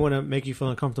 I didn't want to make you feel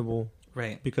uncomfortable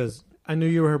Right. because I knew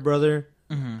you were her brother.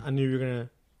 Mm-hmm. I knew you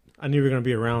were gonna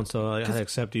be around, so I had to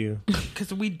accept you.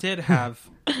 Because we did have,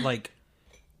 like,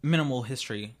 minimal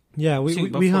history. Yeah, we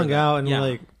Before hung that. out and Yeah. we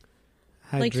like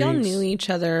had Like drinks. y'all knew each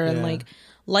other and Yeah. like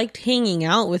liked hanging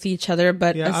out with each other,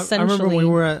 but Yeah, I essentially, remember when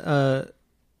we were at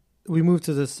we moved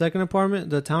to the second apartment,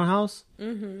 the townhouse.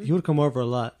 Mm-hmm. He would come over a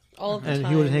lot, all of the and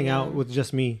time, he would hang yeah. out with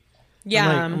just me. Yeah.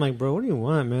 I'm like, bro, what do you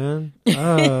want, man?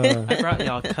 I brought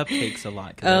y'all cupcakes a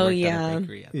lot. 'cause I Oh, worked at a yeah.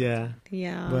 bakery at the yeah,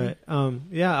 yeah. but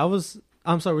yeah,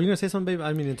 I'm sorry. Were you gonna say something, babe? I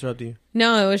didn't mean to interrupt you.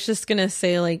 No, I was just gonna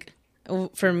say like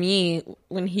for me,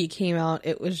 when he came out,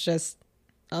 it was just,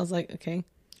 I was like, okay.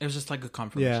 It was just like a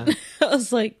confirmation. Yeah. I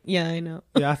was like, yeah, I know.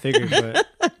 Yeah, I figured, but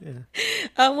yeah.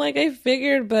 I'm like, I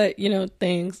figured, but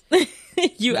thanks.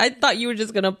 I thought you were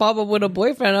just gonna pop up with a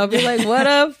boyfriend. I'll be like, what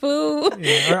up, fool?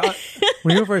 Yeah. Or,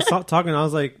 when you were first talking, I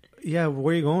was like, yeah,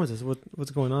 where are you going with this? What's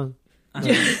going on?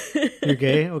 You're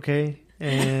gay, okay?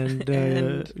 And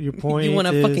your point You want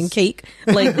a is, fucking cake?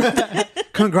 Like,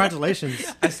 congratulations.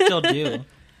 I still do.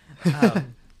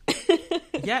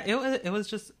 Yeah, it was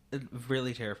just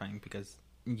really terrifying because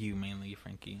you mainly,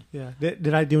 Frankie. Yeah.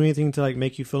 Did I do anything to like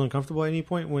make you feel uncomfortable at any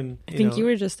point when I think you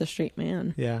were just a straight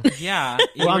man. Yeah. Yeah.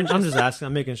 you Well, were I'm just asking.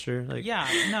 I'm making sure. Like, Yeah,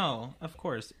 no, of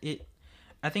course.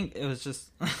 I think it was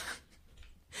just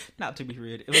not to be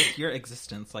rude. It was your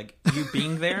existence, like you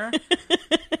being there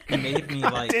made me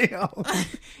like. damn.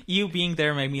 You being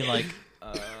there made me like.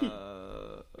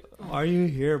 Why are you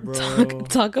here, bro?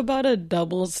 Talk about a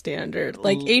double standard.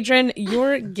 Like, Adrian,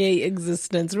 your gay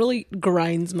existence really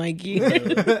grinds my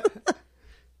gears.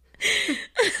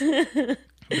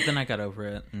 But then I got over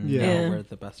it, and Yeah. now we're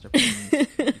the best of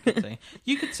friends.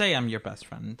 You could say I'm your best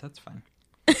friend. That's fine.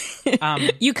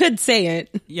 You could say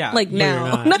it. Yeah, Like But you're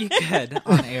now. not. you could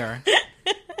on air.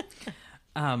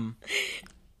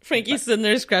 Frankie's sitting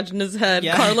there scratching his head.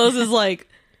 Yeah. Carlos is like,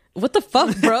 what the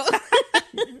fuck, bro?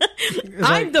 I'm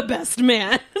like- the best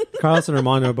man. Carlos and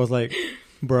Armando are both like,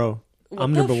 bro,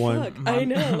 I'm the number one. fuck? I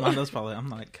know. Mondo's probably. I'm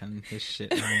not cutting his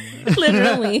shit anymore.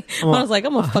 Literally. I was like,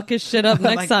 I'm going to fuck his shit up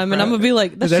next Like, time. And bro. I'm going to be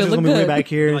like, that That's shit just look gonna be way good. back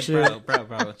here and Like, shit.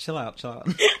 bro, chill out.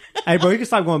 Hey, bro, you can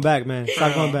stop going back, man.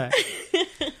 Stop going back.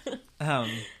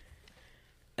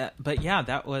 But yeah,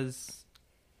 that was.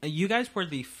 You guys were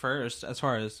the first as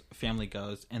far as family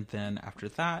goes, and then after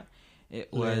that,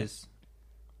 it was,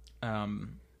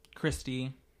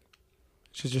 Christy.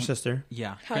 She's your sister.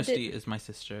 Yeah, How Christy did- is my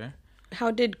sister. How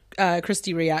did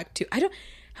Christy react to?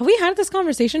 Have we had this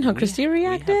conversation? How Christy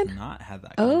reacted? We have not had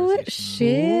that Oh conversation.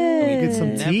 shit! Get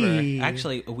some Never. tea.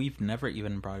 Actually, we've never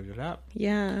even brought it up.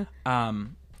 Yeah.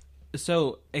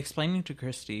 So explaining to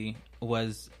Christy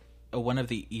was one of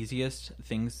the easiest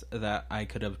things that I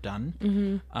could have done.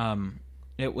 Mm-hmm.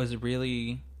 It was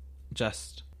really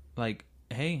just like,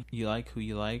 hey, you like who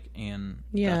you like, and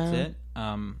Yeah. that's it.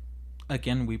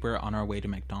 Again, we were on our way to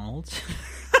McDonald's.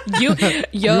 You,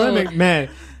 Man,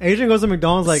 Adrian goes to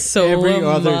McDonald's like so every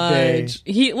other day. much.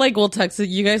 He will text it.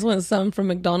 You guys want something from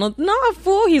McDonald's? Nah,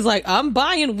 fool. He's like, I'm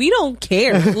buying. We don't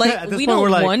care. At Like, this we point, we're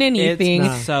don't like, want anything.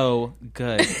 It's so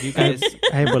good. You guys.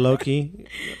 Hey, but Loki,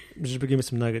 just give me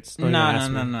some nuggets. Don't even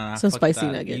ask me. No. Some Fuck spicy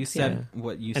that. nuggets, You said yeah.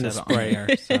 what you And a said on Sprite. air.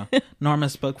 So Norma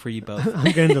spoke for you both.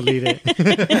 I'm gonna delete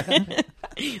it.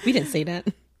 We didn't say that.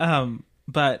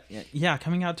 But yeah,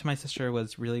 coming out to my sister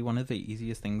was really one of the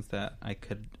easiest things that I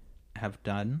could have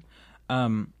done.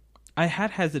 I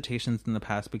had hesitations in the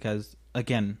past because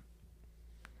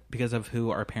of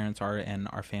who our parents are and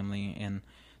our family and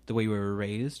the way we were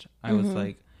raised. I was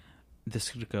like, this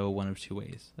could go one of two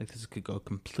ways. Like, this could go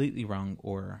completely wrong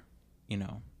or,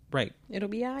 right. It'll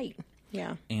be aight.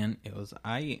 Yeah. And it was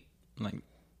like,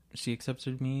 she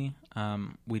accepted me.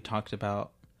 We talked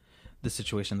about the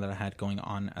situation that I had going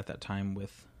on at that time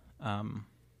with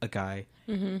a guy,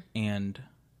 and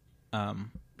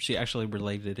she actually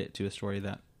related it to a story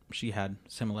that she had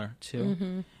similar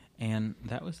to, and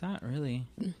that was that really.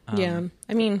 Yeah.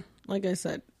 I mean, like I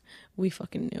said, we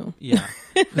fucking knew. Yeah,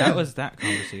 that was that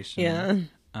conversation.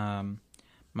 Yeah.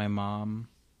 My mom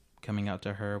coming out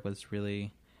to her was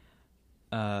really,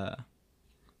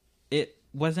 it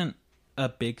wasn't a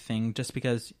big thing just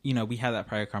because, we had that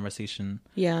prior conversation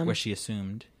Yeah. where she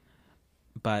assumed,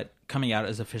 but coming out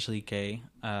as officially gay,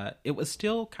 it was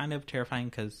still kind of terrifying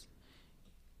because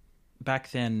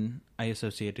back then I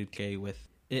associated gay with,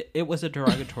 it was a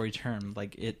derogatory term.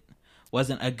 Like, it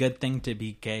wasn't a good thing to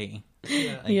be gay.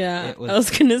 Like, Yeah, it was, I was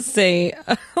gonna say,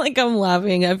 like, I'm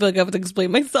laughing. I feel like I have to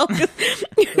explain myself.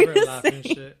 You're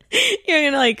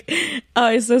gonna like,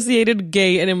 I associated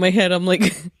gay, and in my head, I'm like,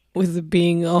 with it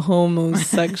being a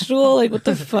homosexual. Like, what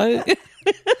the fuck?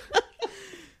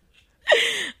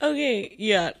 Okay,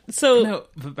 yeah. So no,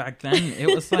 but back then it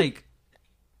was like,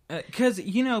 because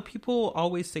people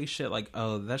always say shit like,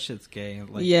 "Oh, that shit's gay."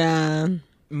 Like, yeah,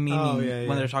 meaning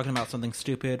when they're talking about something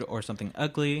stupid or something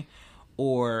ugly,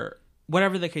 or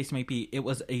whatever the case may be, it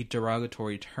was a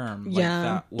derogatory term.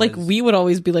 yeah. Like, Like, we would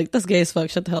always be like, "That's gay as fuck.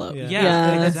 Shut the hell up."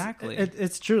 Yeah, exactly.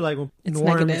 It's true. Like, It's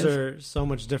norms negative. are so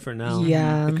much different now.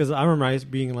 Yeah. Because I remember I used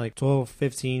to being like 12,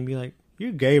 15, be like,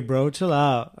 you're gay, bro. Chill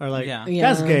out. Or like, Yeah.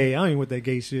 Yeah. that's gay. I don't even want that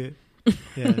gay shit.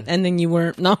 Yeah. And then you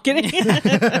weren't. No, I'm kidding.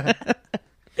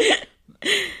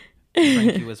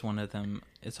 Frankie was one of them.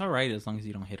 It's all right as long as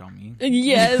you don't hit on me.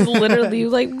 Yes, literally.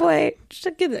 Like, boy,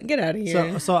 just get out of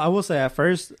here. So I will say, at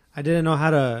first, I didn't know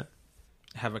how to.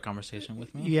 Have a conversation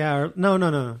with me. Yeah,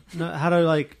 no, how to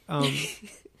like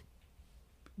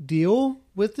deal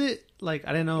with it. Like,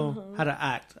 I didn't know how to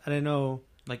act. I didn't know.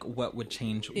 Like, what would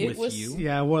change It with was- you?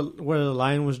 Yeah, where the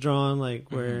line was drawn,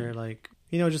 like where like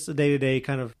just a day-to-day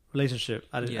kind of relationship.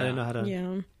 I didn't know how to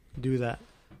Yeah. do that.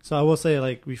 So I will say,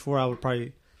 like, before I'd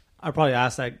probably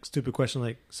ask that stupid question,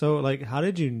 like, so like how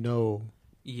did you know?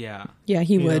 Yeah. Yeah,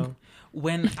 he You would. know?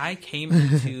 When I came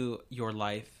into your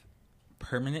life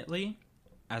permanently,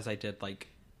 as I did like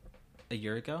a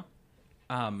year ago,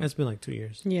 It's been like 2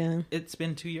 years. Yeah. it's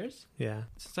been 2 years Yeah.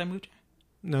 since I moved here.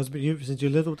 No, it's been since you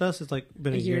lived with us. It's like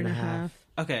been a year and a half.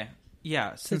 Okay.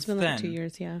 Yeah. So Since it's been then, like 2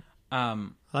 years, yeah. I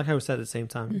like how we said at the same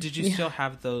time. Did you Yeah. still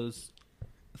have those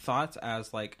thoughts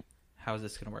as like, how is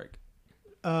this going to work?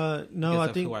 No, Because I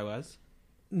of think who I was.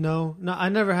 no. I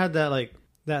never had that like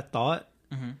that thought.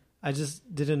 Mm-hmm. I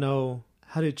just didn't know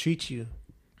how to treat you.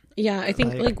 Yeah, I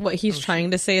think Like- like what he's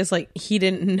trying to say is like he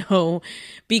didn't know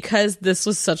because this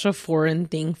was such a foreign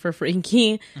thing for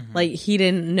Frankie. Like he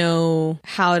didn't know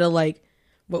how to like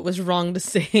what was wrong to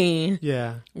say,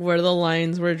 Yeah, where the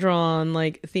lines were drawn,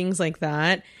 like things like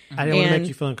that. I didn't want to And- make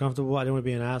you feel uncomfortable. I didn't want to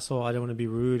be an asshole. I didn't want to be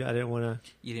rude. I didn't want to.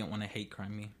 You didn't want to hate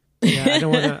crime me. Yeah,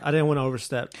 I didn't want to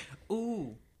overstep.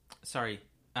 Ooh, sorry.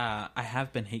 I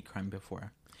have been hate crime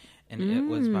before, and it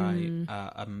was by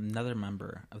another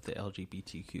member of the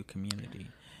LGBTQ community.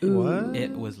 What?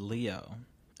 It was Leo.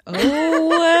 Oh,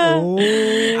 Oh,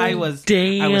 I was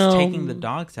Damn. taking the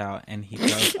dogs out, and he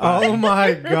drove by. oh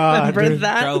my god! remember dude.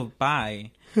 that? Drove by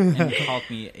and called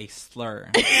me a slur.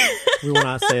 We will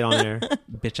not say it on there.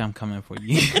 Bitch, I'm coming for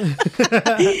you.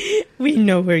 We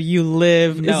know where you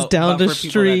live. No, it's down but the for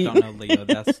street. people that don't know Leo,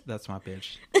 that's my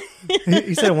bitch.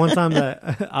 He said one time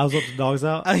that I was with the dogs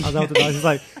out. I was out with the dogs. He's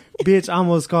like, "Bitch, I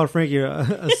almost called Frankie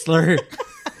a slur,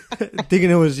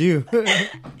 thinking it was you."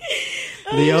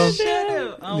 Leo,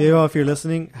 Leo, if you're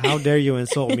listening, how dare you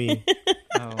insult me?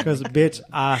 Oh, Because bitch,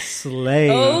 I slay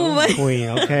Oh my- queen.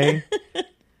 Okay,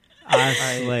 I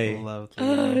I slay. love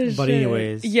Oh, Leo. But shit.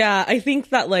 anyways. Yeah, I think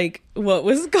that like what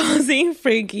was causing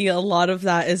Frankie a lot of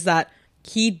that is that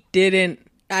he didn't,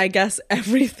 I guess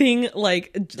everything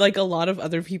like a lot of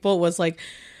other people was like,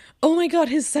 oh my god,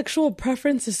 his sexual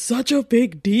preference is such a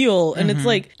big deal. And it's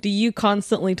like, do you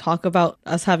constantly talk about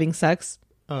us having sex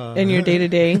in your day to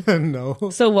day? No.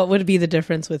 So what would be the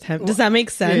difference with him? Does that make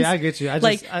sense? Yeah, I get you. I just,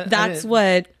 Like I that's didn't-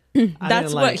 what didn't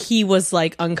that's what like- he was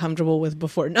like uncomfortable with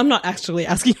before. I'm not actually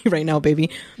asking you right now,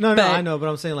 baby. No, but- I know, but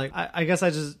I'm saying like I guess I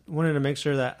just wanted to make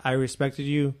sure that I respected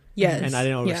you. Yes, And I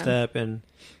didn't yeah. overstep, and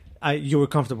you were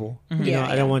comfortable. You Yeah, know, I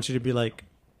yeah. didn't want you to be like,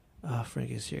 "Oh,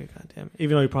 Frankie's here, goddamn."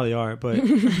 Even though you probably are, but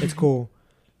it's cool.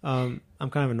 I'm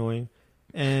kind of annoying,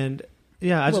 and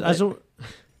yeah, I just want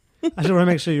to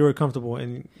make sure you were comfortable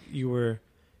and you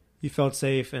felt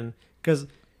safe, and because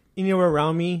you were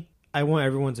around me, I want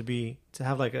everyone to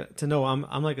have like to know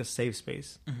I'm like a safe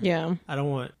space. Yeah. I don't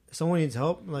want if someone needs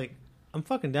help. Like I'm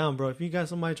fucking down, bro. If you got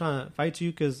somebody trying to fight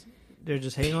you because they're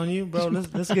just hating on you, bro,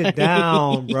 let's get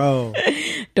down, bro.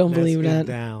 Don't believe Let's get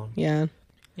that. down. Yeah.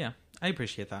 Yeah, I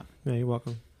appreciate that. Yeah, you're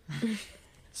welcome.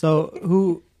 So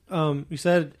who? You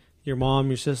said your mom,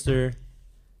 your sister,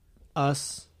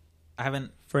 us, I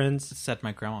haven't friends. said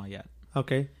my grandma yet.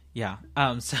 Okay, Yeah.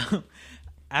 So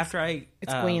after I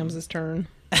It's Williams' turn.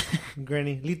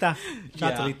 Granny, Lita,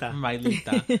 shout out to yeah, Lita. my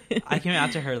Lita. I came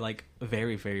out to her like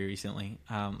very, very recently.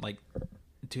 Like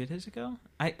 2 days ago.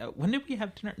 When did we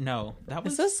have dinner? No, that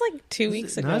was This was like 2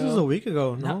 weeks ago. No, this was a week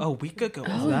ago. No, no, a week ago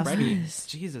Oh, it already. was.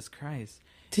 Jesus Christ.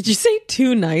 Did you say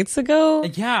 2 nights ago?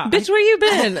 Yeah, Bitch, where you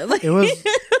been? Like,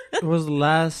 it was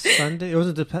last Sunday. It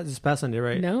wasn't this past Sunday,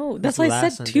 right? no, that's It was why I last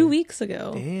said Sunday. 2 weeks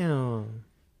ago. Damn.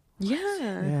 Yeah.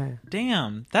 Yeah.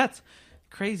 Damn, that's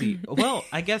crazy. Well,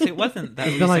 I guess it wasn't that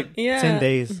It's been recent, like Yeah. 10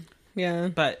 days. Yeah.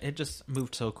 but it just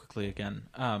moved so quickly again.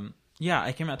 Yeah,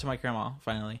 I came out to my grandma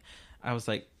finally. I was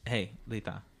like, "Hey,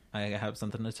 Lita, I have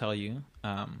something to tell you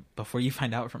before you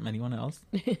find out from anyone else."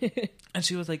 And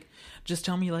she was like, "Just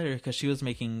tell me later," because she was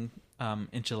making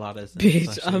enchiladas. And Bitch,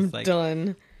 so she I'm was like,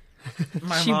 done.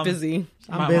 My She mom, busy.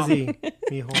 I'm My mom- busy.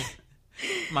 Mijo.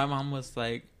 My mom was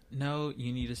like, "No,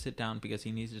 you need to sit down because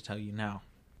he needs to tell you now."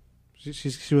 She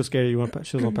was scared she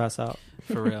was gonna pass out.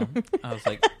 For real. I was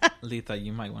like, "Lita,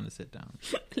 you might want to sit down."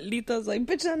 Lita's like,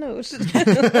 bitch, I know.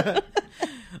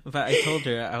 But I told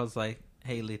her, I was like,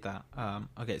 "Hey, Lita,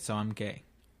 okay, so I'm gay,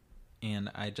 and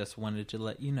I just wanted to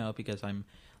let you know because I'm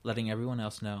letting everyone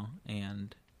else know,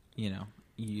 and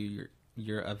you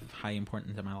you're of high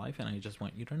importance in my life, and I just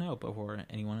want you to know before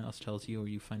anyone else tells you or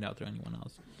you find out through anyone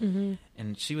else. Mm-hmm.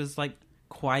 And she was like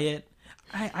quiet.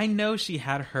 I know she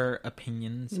had her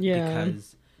opinions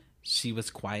because she was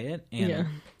quiet, and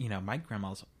you know, my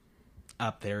grandma's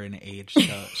up there in age,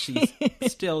 so she's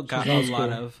still got a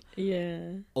lot of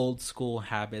old school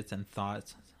habits and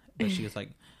thoughts. But she was like,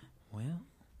 well,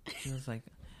 she was like,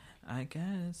 I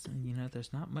guess, you know,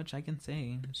 there's not much I can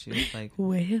say. She was like,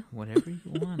 well, whatever you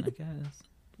want, I guess.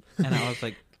 And I was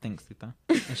like, thanks, Lita.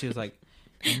 And she was like,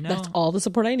 no, that's all the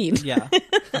support I need. Yeah. I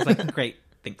was like, great,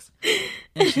 thanks.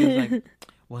 And she was like,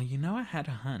 well, you know, I had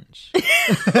a hunch.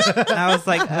 And I was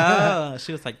like, oh.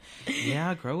 She was like,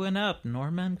 yeah, growing up,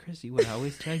 Norma and Chrissy would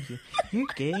always tell you, you're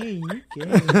gay, you're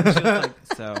gay. And she was like,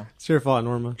 so. It's your fault,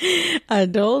 Norma. I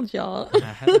told y'all. And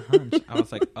I had a hunch. I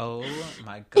was like, oh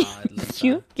my God, Lisa.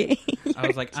 You gay. I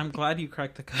was like, I'm glad you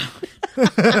cracked the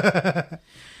code.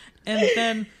 And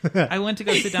then I went to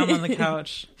go sit down on the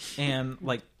couch, and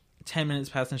like 10 minutes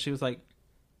passed, and she was like,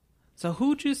 so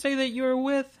who'd you say that you were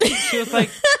with? She was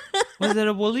like, was it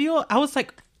a Walio? I was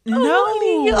like, no.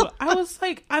 I was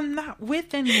like, I'm not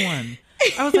with anyone.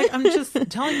 I was like, I'm just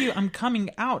telling you I'm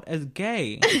coming out as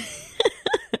gay.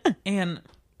 And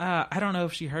I don't know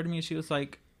if she heard me. She was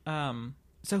like,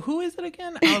 so who is it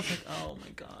again? I was like, oh my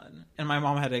God. And my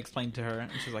mom had to explain to her,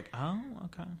 and she was like, oh,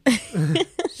 okay.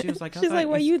 She was like, she's like,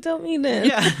 why you told me this?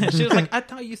 Yeah. She was like, I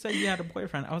thought you said you had a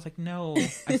boyfriend. I was like, no,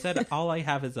 I said all I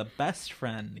have is a best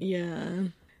friend. Yeah.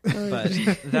 But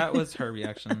that was her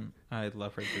reaction. I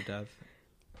love her to death.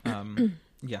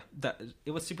 Yeah, that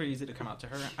it was super easy to come out to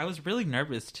her. I was really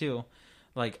nervous too.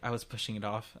 Like, I was pushing it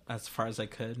off as far as I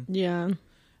could. Yeah.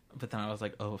 But then I was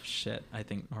like, oh shit, I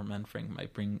think Norma and Frank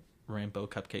might bring rainbow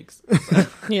cupcakes. So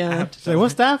yeah. So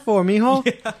what's that for, mijo?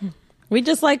 Yeah. We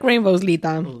just like rainbows,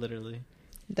 Lita. Literally.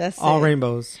 That's all it.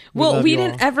 rainbows. Well, we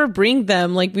didn't ever bring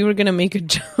them. Like, we were going to make a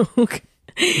joke.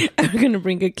 We were going to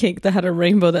bring a cake that had a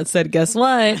rainbow that said, guess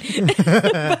what?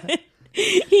 But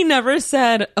he never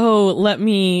said, oh, let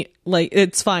me, like,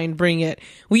 it's fine, bring it.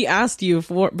 We asked you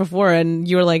before, and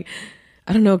you were like,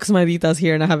 I don't know, because my Lita's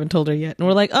here and I haven't told her yet. And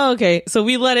we're like, oh, okay. So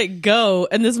we let it go,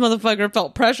 and this motherfucker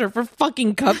felt pressure for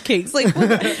fucking cupcakes. Like,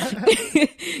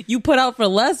 you put out for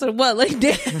less or what? Like,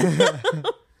 damn.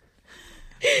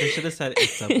 They should have said,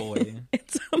 it's a boy.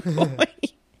 It's a boy.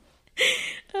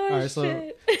 Oh, all right,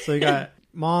 shit. so you got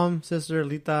mom, sister,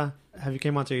 Lita. Have you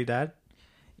came out to your dad?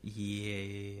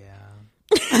 Yeah.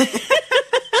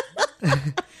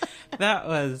 That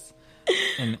was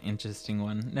an interesting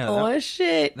one. No, Oh,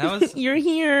 shit. that was- You're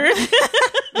here.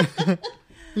 You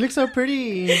look so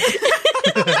pretty.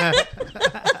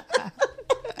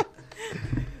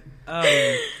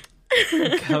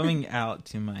 Coming out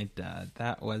to my dad,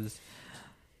 that was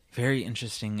very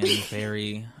interesting and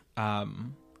very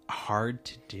hard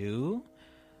to do.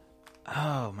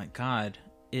 Oh my God.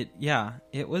 It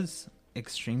was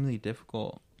extremely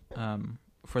difficult.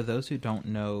 For those who don't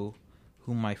know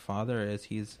who my father is,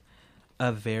 he's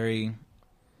a very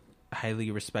highly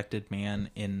respected man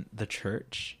in the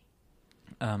church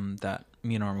that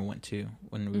me and Norma went to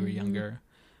when we were younger.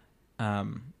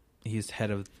 He's head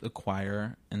of the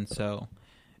choir, and so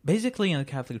basically in the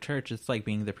Catholic Church, it's like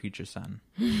being the preacher's son.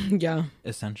 Yeah.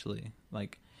 Essentially,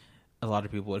 like, a lot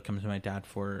of people would come to my dad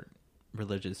for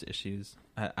religious issues.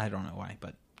 I don't know why,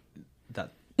 but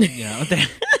that, you know,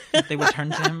 they would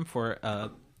turn to him for a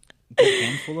good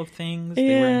handful of things.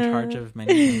 They were in charge of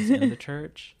many things in the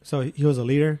church. So he was a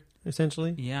leader,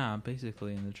 essentially? Yeah,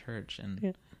 basically in the church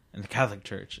and in the Catholic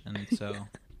Church. And so...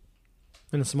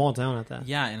 In a small town at that.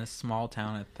 Yeah, in a small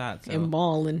town at that. So In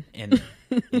Ballin. in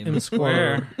the Square.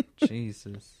 square.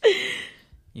 Jesus.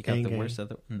 You got Gang, the gang. worst of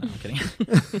the... No, I'm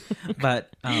kidding.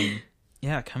 But,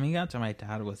 yeah, coming out to my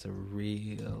dad was a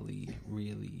really,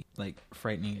 really, like,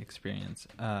 frightening experience.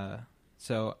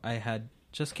 So I had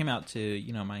just came out to,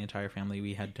 you know, my entire family.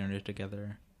 We had dinner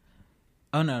together.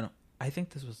 Oh, no. I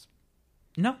think this was...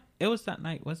 No, it was that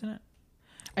night, wasn't it?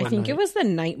 I What think night? it was the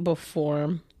night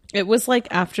before. It was like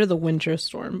after the winter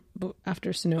storm,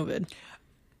 after Snowvid.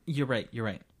 You're right.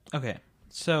 Okay.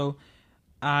 So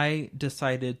I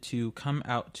decided to come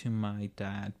out to my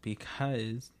dad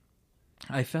because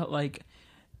I felt like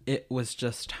it was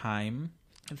just time.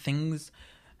 Things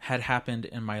had happened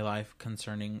in my life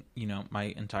concerning, you know, my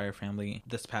entire family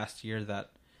this past year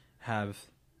that have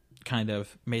kind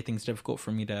of made things difficult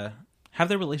for me to have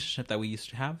the relationship that we used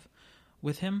to have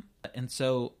with him. And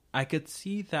so I could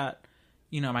see that,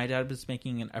 you know, my dad was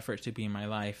making an effort to be in my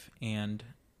life, and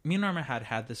me and Norma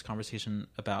had this conversation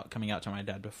about coming out to my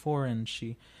dad before, and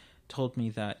she told me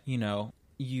that, you know,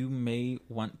 you may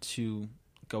want to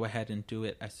go ahead and do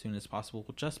it as soon as possible,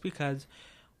 just because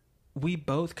we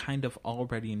both kind of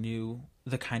already knew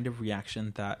the kind of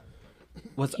reaction that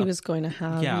he was going to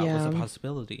have. was a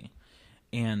possibility,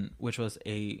 and which was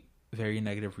a very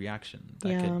negative reaction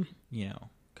that could,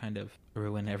 kind of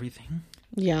ruin everything.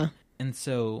 Yeah. And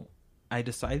so I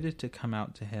decided to come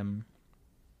out to him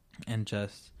and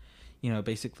just,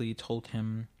 basically told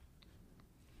him,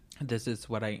 this is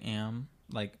what I am.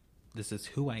 Like, this is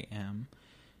who I am.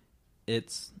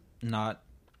 It's not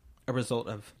a result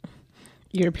of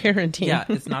your parenting. Yeah,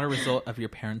 it's not a result of your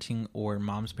parenting or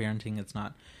mom's parenting. It's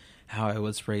not how I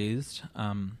was raised.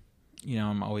 I'm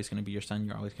always going to be your son.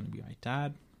 You're always going to be my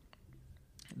dad.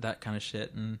 That kind of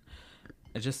shit. And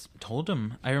I just told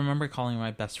him. I remember calling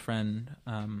my best friend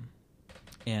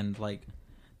and like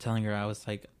telling her, I was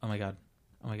like, oh my God,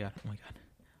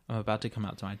 I'm about to come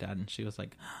out to my dad. And she was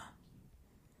like,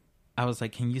 I was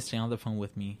like, can you stay on the phone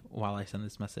with me while I send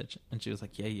this message? And she was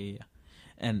like, yeah.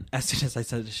 And as soon as I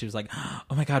said it, she was like,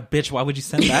 oh my God, bitch, why would you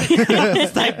send that? I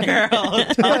was like, girl,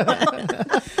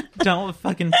 don't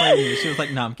fucking play me. She was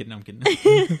like, no, I'm kidding.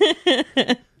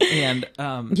 And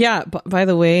yeah, by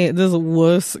the way, this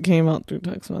wuss came out through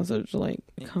text message. Like,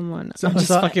 come on, I'm just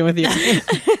fucking with you.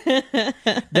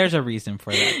 There's a reason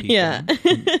for that, people. Yeah.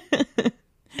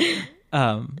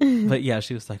 But yeah,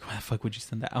 she was like, why the fuck would you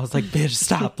send that? I was like, bitch,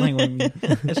 stop playing with me.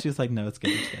 And she was like, no, it's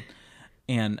good.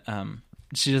 And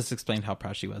she just explained how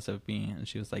proud she was of me. And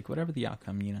she was like, whatever the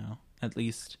outcome, at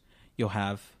least you'll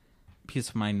have peace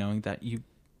of mind knowing that you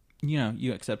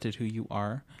accepted who you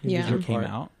are. Yeah. You came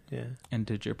out Yeah. and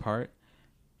did your part.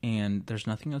 And there's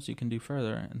nothing else you can do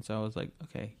further. And so I was like,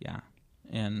 okay, yeah.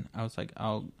 And I was like,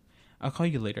 I'll call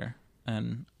you later.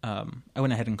 And I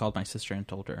went ahead and called my sister and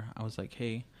told her. I was like,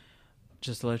 hey,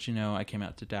 just to let you know, I came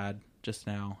out to Dad just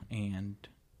now, and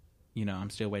I'm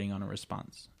still waiting on a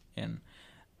response. And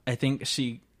I think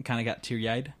she kind of got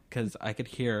teary-eyed because I could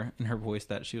hear in her voice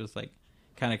that she was like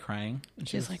kind of crying. And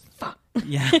she was like, fuck.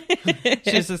 Yeah.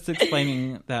 She was just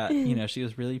explaining that, she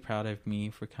was really proud of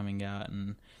me for coming out,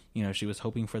 and, she was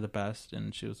hoping for the best.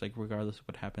 And she was like, regardless of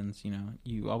what happens,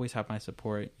 you always have my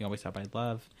support. You always have my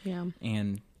love. Yeah.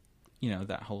 And,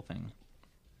 that whole thing.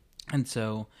 And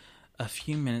so a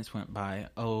few minutes went by.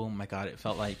 Oh my God, it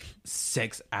felt like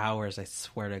 6 hours, I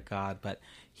swear to God. But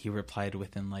he replied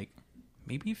within like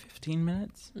maybe 15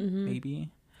 minutes, maybe.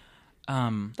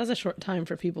 That's a short time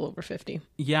for people over 50.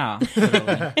 Yeah.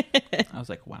 Totally. I was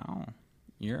like, wow,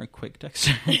 you're a quick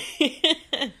texter.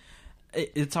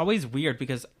 It's always weird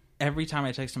because every time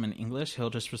I text him in English, he'll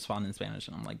just respond in Spanish.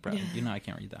 And I'm like, bro, I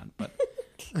can't read that. But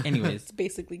anyways. It's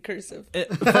basically cursive. For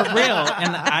real.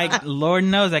 And Lord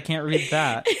knows I can't read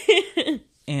that.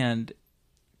 And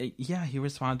he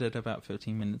responded about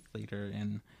 15 minutes later.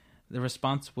 And the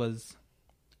response was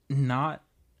not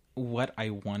what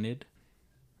I wanted.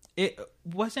 It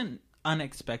wasn't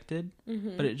unexpected,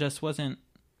 but it just wasn't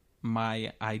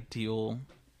my ideal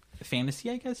fantasy,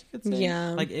 I guess you could say.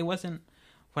 Yeah. Like, it wasn't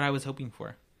what I was hoping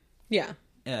for. Yeah.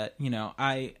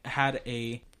 I had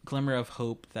a glimmer of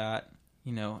hope that,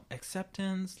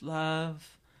 acceptance,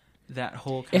 love, that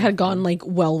whole kind it had of gone thing. like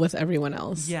well with everyone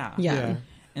else. Yeah.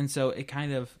 And so it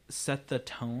kind of set the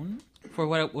tone for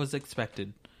what was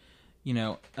expected.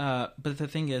 But the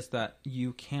thing is that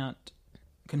you can't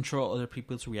control other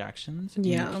people's reactions.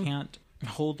 Yeah. You can't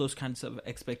hold those kinds of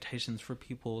expectations for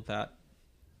people that,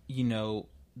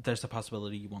 there's a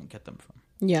possibility you won't get them from.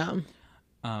 Yeah.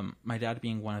 My dad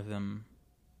being one of them,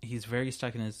 he's very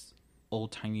stuck in his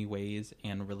old-timey ways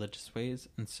and religious ways.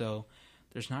 And so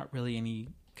there's not really any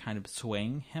kind of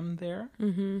swaying him there.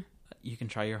 Mm-hmm. You can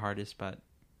try your hardest, but,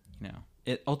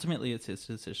 ultimately it's his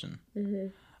decision.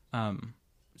 Mm-hmm.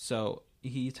 So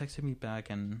he texted me back,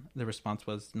 and the response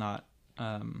was not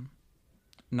a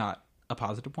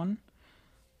positive one.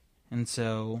 And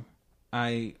so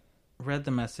I read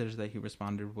the message that he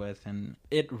responded with, and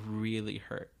it really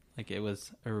hurt. Like, it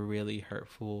was a really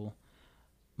hurtful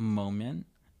moment.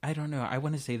 I don't know. I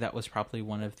want to say that was probably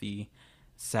one of the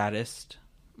saddest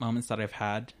moments that I've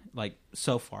had, like,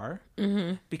 so far.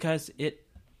 Mm-hmm. Because it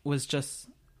was just,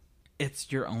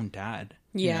 it's your own dad.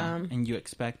 Yeah. And you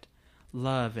expect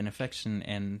love and affection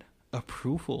and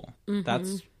approval. Mm-hmm.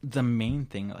 That's the main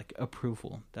thing, like,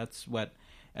 approval. That's what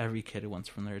every kid wants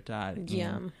from their dad.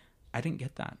 Yeah. And I didn't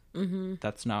get that. Mm-hmm.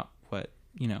 That's not what,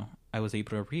 I was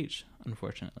able to reach,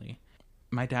 unfortunately.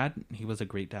 My dad, he was a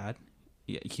great dad.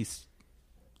 He's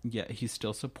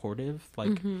still supportive.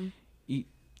 Like,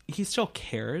 he still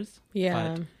cares.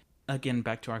 Yeah. But again,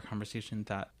 back to our conversation,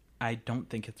 that I don't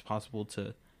think it's possible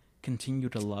to continue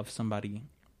to love somebody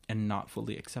and not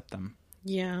fully accept them.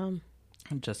 Yeah.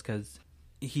 Just because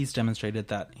he's demonstrated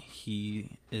that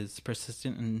he is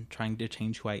persistent in trying to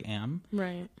change who I am.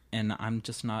 Right. And I'm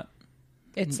just not.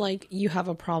 It's like, you have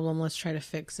a problem, let's try to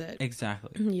fix it.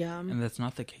 Exactly. Yeah. And that's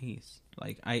not the case.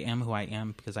 Like, I am who I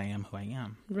am because I am who I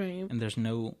am. Right. And there's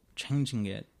no changing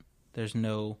it. There's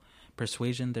no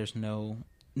persuasion. There's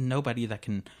nobody that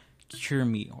can cure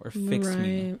me or fix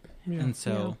me. Yeah. And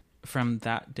so from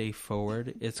that day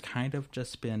forward, it's kind of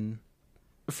just been,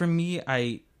 for me,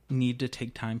 I need to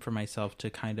take time for myself to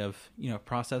kind of,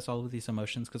 process all of these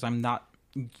emotions, because I'm not,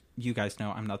 you guys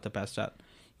know, I'm not the best at,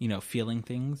 feeling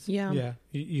things. Yeah. Yeah.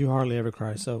 You hardly ever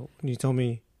cry. So when you told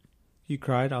me you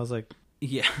cried, I was like,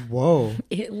 Yeah. whoa.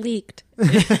 It leaked.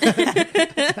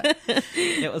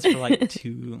 It was for like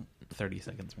 2 30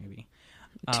 seconds maybe.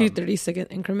 2 30-second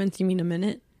increments, you mean a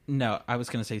minute? No, I was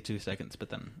going to say 2 seconds, but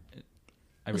then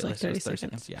I was realized like it was 30 30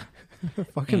 seconds. Yeah.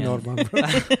 Fucking And- Norman, bro.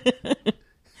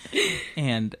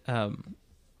 And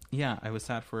yeah, I was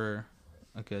sad for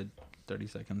a good 30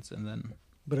 seconds and then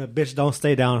But a bitch don't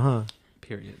stay down, huh?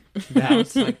 period. I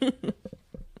was like,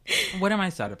 what am I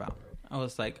sad about? I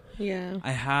was like, Yeah.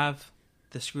 I have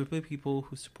this group of people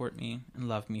who support me and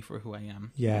love me for who I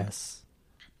am. Yes.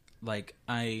 Like,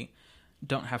 I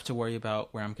don't have to worry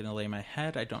about where I'm going to lay my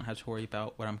head. I don't have to worry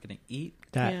about what I'm going to eat.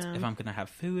 That. Yeah. If I'm going to have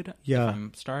food. Yeah. If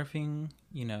I'm starving.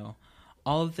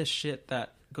 All of the shit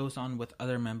that goes on with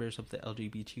other members of the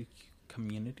LGBTQ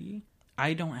community.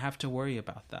 I don't have to worry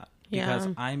about that. Because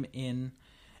Yeah. I'm in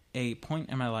a point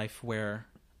in my life where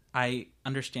I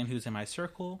understand who's in my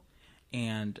circle.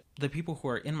 And the people who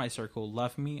are in my circle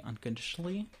love me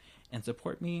unconditionally and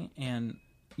support me. And,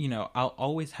 I'll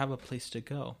always have a place to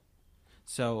go.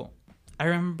 So I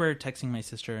remember texting my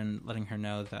sister and letting her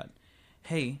know that,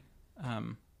 hey,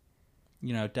 Dad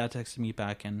texted me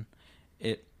back and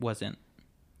it wasn't,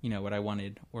 what I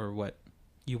wanted or what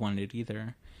you wanted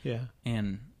either. Yeah.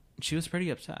 And she was pretty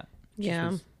upset. She Yeah.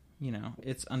 was,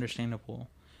 it's understandable.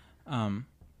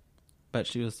 But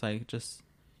she was like, just,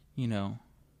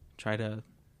 try to,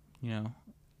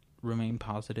 remain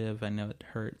positive. I know it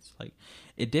hurts. Like,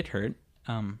 it did hurt.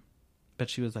 But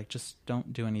she was like, just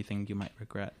don't do anything you might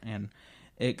regret. And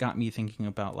it got me thinking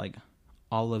about, like,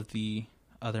 all of the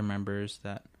other members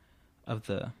of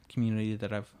the community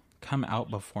that have come out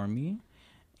before me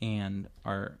and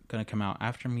are going to come out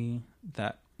after me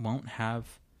that won't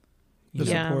have The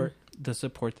Yeah. support. the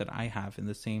support that I have in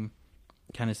the same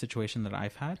kind of situation that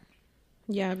I've had.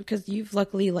 Yeah, because you've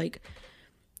luckily,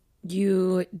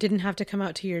 you didn't have to come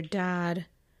out to your dad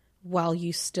while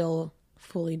you still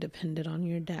fully depended on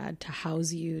your dad to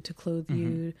house you, to clothe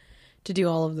you, to do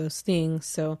all of those things.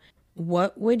 So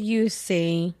what would you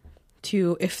say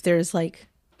to, if there's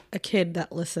a kid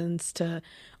that listens to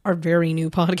our very new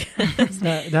podcast?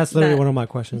 That's literally That- one of my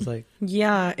questions. Like,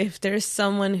 Yeah, if there's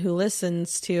someone who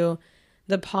listens to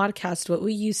the podcast, what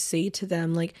would you say to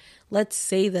them? Let's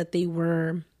say that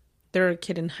they're a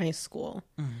kid in high school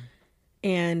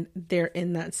and they're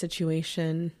in that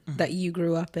situation that you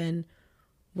grew up in.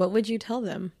 What would you tell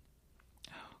them?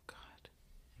 Oh, God.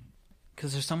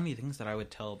 Because there's so many things that I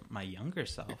would tell my younger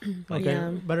self. okay,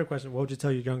 Yeah. better question. What would you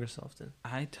tell your younger self then?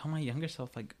 I tell my younger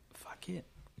self, fuck it,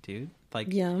 dude.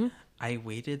 Yeah. I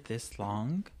waited this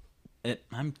long.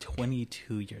 I'm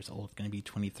 22 years old, going to be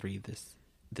 23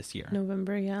 this year.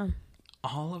 November, yeah.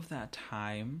 All of that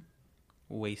time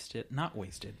not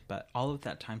wasted, but all of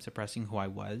that time suppressing who I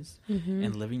was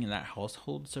and living in that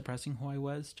household suppressing who I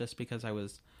was just because I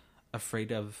was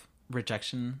afraid of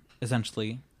rejection,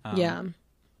 essentially. Yeah.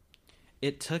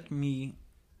 It took me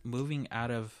moving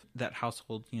out of that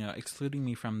household, excluding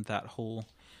me from that whole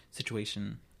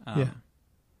situation. Yeah.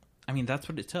 I mean, that's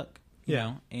what it took,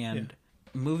 Yeah. and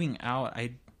moving out,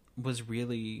 I was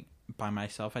really by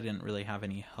myself. I didn't really have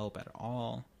any help at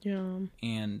all. Yeah.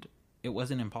 And it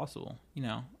wasn't impossible,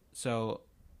 So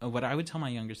what I would tell my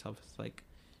younger self is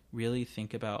really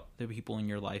think about the people in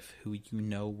your life who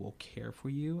will care for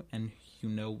you and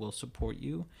will support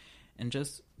you, and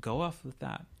just go off with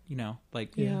that,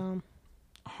 Yeah.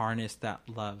 harness that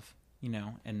love,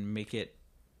 and make it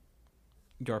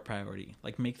your priority.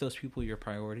 Make those people your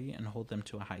priority and hold them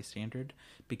to a high standard,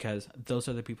 because those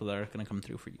are the people that are going to come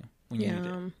through for you when you need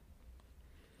it.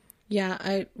 Yeah,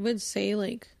 I would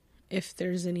say if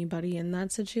there's anybody in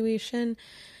that situation,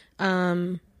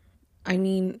 I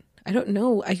mean, I don't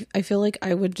know. I feel like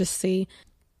I would just say,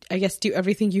 I guess, do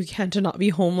everything you can to not be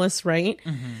homeless, right?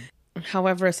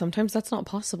 However, sometimes that's not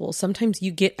possible. Sometimes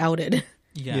you get outed.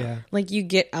 Yeah. You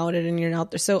get outed and you're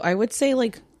out there. So I would say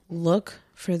look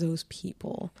for those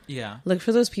people. Yeah. Look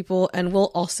for those people. And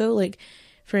we'll also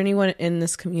for anyone in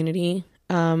this community,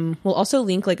 we'll also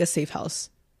link a safe house.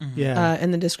 Yeah.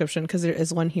 in the description, because there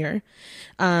is one here.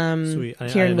 Sweet.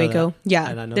 Here in Waco. I Yeah.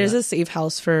 didn't know There's that. a safe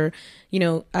house for,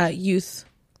 youth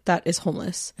that is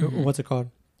homeless. What's it called?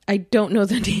 I don't know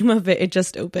the name of it. It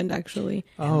just opened, actually.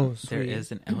 Oh, And sweet. there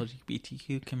is an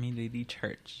LGBTQ community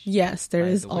church. Yes, there By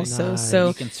is the way. also. Nice. So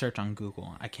You can search on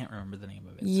Google. I can't remember the name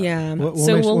of it. Sorry. yeah. We'll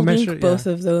So make- we'll we'll make link sure- both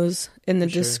yeah. of those in the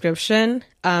For sure. description,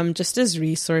 just as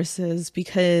resources,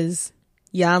 because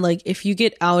like if you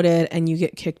get outed and you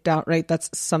get kicked out, right, that's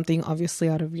something obviously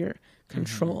out of your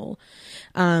control.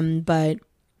 But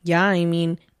yeah, I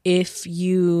mean, if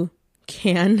you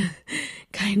can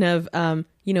kind of,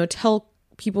 tell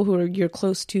people who you're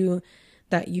close to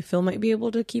that you feel might be able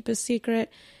to keep a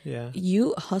secret, Yeah.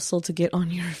 you hustle to get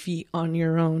on your feet on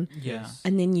your own. Yeah.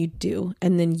 And then you do.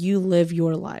 And then you live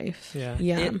your life. Yeah.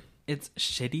 Yeah. It's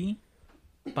shitty,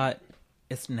 but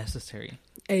it's necessary.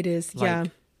 It is. Yeah.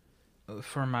 Like,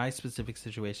 for my specific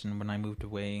situation, when I moved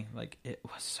away, like, it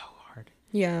was so hard.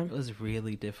 Yeah. It was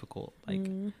really difficult. Like,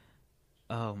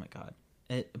 oh my God.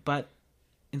 But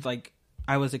it's like,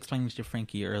 I was explaining to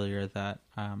Frankie earlier that,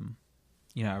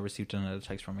 I received another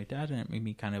text from my dad, and it made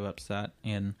me kind of upset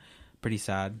and pretty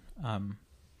sad. And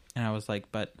I was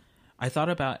like, but I thought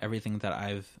about everything that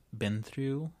I've been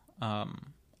through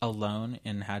alone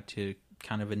and had to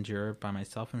kind of endure by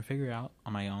myself and figure out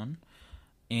on my own.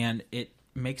 And it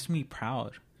makes me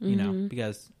proud,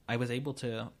 because I was able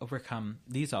to overcome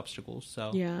these obstacles.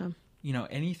 So, Yeah.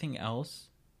 Anything else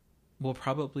will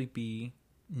probably be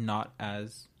not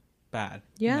as bad.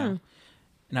 Yeah.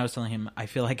 And I was telling him, I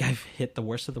feel like I've hit the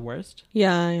worst of the worst.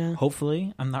 Yeah. Yeah.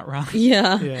 Hopefully, I'm not wrong.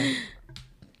 Yeah. Yeah.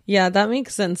 Yeah. That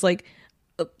makes sense. Like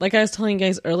I was telling you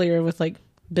guys earlier with like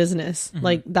business,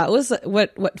 like that was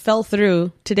what fell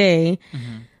through today.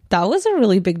 That was a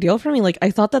really big deal for me. Like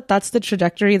I thought that that's the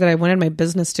trajectory that I wanted my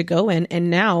business to go in. And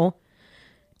now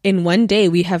in one day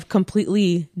we have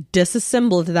completely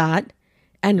disassembled that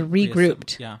and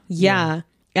regrouped. Yeah.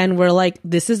 And we're like,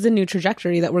 this is the new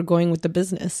trajectory that we're going with the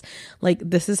business. Like,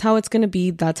 this is how it's going to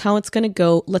be. That's how it's going to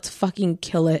go. Let's fucking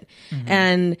kill it.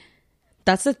 And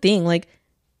that's the thing. Like,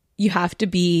 you have to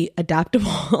be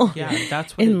adaptable Yeah,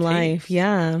 that's what in it life. takes.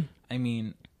 Yeah. I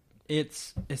mean,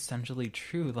 it's essentially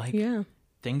true. Like, Yeah.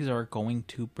 things are going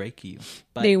to break you.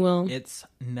 But They will. It's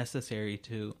necessary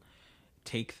to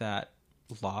take that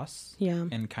loss Yeah.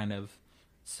 and kind of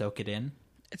soak it in,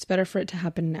 It's better for it to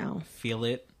happen now. feel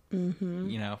it,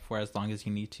 for as long as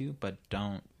you need to, but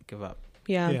don't give up.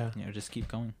 Yeah. Yeah. Just keep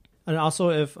going. And also,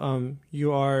 if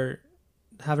you are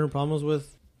having problems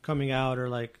with coming out or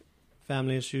like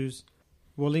family issues,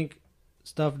 we'll link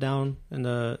stuff down in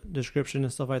the description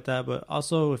and stuff like that. But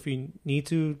also, if you need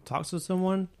to talk to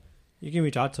someone, you can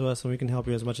reach out to us and we can help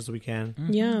you as much as we can.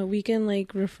 Yeah, we can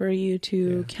like refer you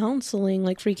to counseling,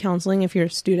 like free counseling if you're a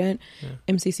student. Yeah.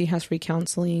 MCC has free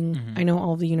counseling. I know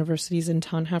all the universities in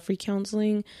town have free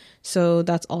counseling. So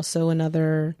that's also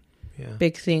another Yeah.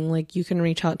 big thing. Like you can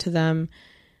reach out to them.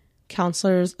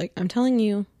 Counselors, like I'm telling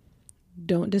you,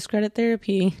 don't discredit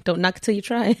therapy. Don't knock till you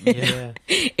try. Yeah.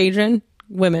 Adrian,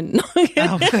 women.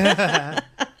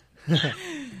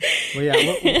 Well,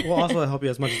 yeah, we'll also help you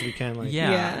as much as we can. Like,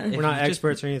 Yeah. If we're not you just-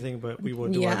 experts or anything, but we will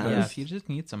do Yeah. our Yeah, best. if you just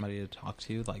need somebody to talk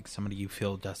to, like somebody you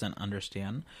feel doesn't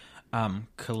understand,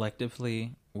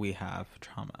 collectively we have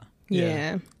trauma,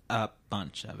 Yeah. a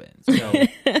bunch of it.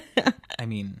 So, I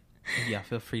mean, yeah,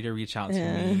 feel free to reach out to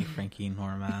me, Frankie,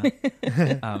 Norma.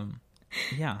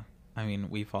 Yeah, I mean,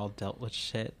 we've all dealt with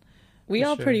shit. We For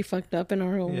all sure. pretty fucked up in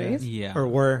our own Yeah. ways. Yeah, Or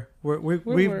we've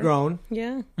were. grown.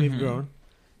 Yeah. We've grown.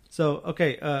 So,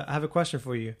 okay, I have a question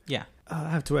for you. yeah. I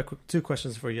have two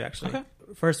questions for you, actually. Okay.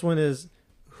 First one is,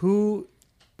 who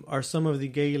are some of the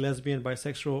gay, lesbian,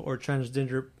 bisexual, or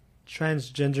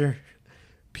transgender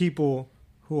people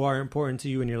who are important to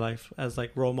you in your life as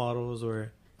like role models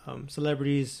or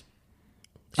celebrities?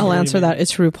 I'll You know what I answer mean? that.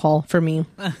 It's RuPaul for me.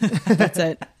 That's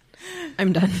it.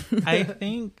 I'm done. I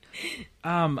think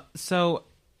so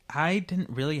I didn't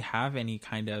really have any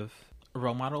kind of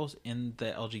role models in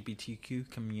the LGBTQ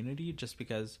community just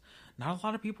because not a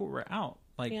lot of people were out.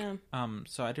 Like Yeah.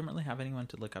 so I didn't really have anyone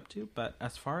to look up to, but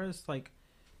as far as like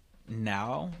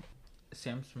now,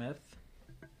 Sam Smith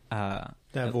That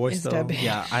voice, It's though. Debbie.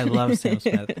 yeah, I love Sam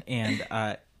Smith and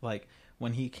like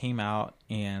when he came out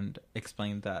and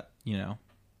explained that,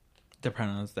 the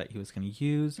pronouns that he was going to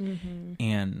use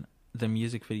and the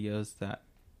music videos that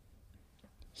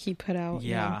He put out.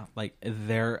 like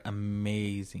they're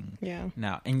amazing Yeah.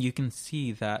 now, and you can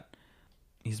see that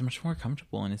he's much more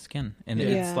comfortable in his skin, and Yeah.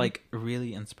 it's like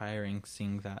really inspiring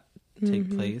seeing that take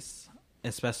place,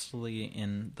 especially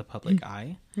in the public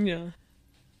eye. Yeah.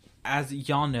 as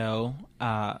y'all know,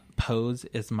 Pose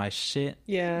is my shit.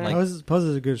 Yeah. Like, Pose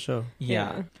is a good show.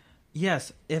 yeah.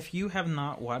 Yes, if you have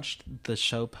not watched the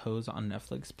show Pose on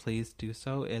Netflix, please do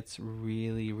so. It's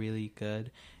really, really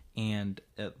good, and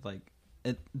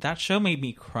that show made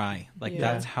me cry. Like,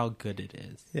 that's how good it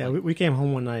is. Yeah, like, we came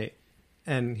home one night,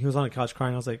 and he was on the couch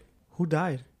crying. I was like, "Who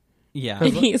died?" yeah.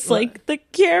 He's like, the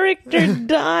character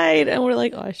died, and we're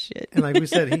like, oh shit. And like we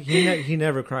said, he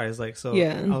never cries. Like, so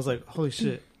Yeah. I was like, "Holy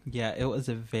shit!" Yeah, it was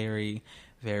a very,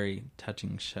 very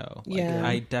touching show. Like, Yeah.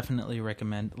 I definitely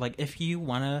recommend, like, if you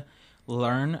want to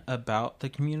learn about the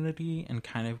community and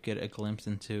kind of get a glimpse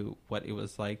into what it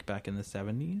was like back in the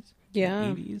 70s, Yeah.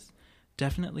 80s,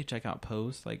 definitely check out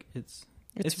Pose. Like, It's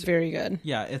very good.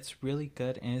 yeah, it's really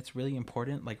good, and it's really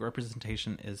important. Like,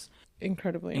 representation is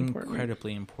Incredibly important.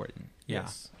 incredibly important. Yeah.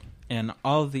 Yes. And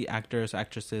all of the actors,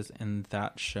 actresses in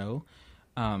that show,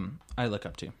 I look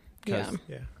up to. 'Cause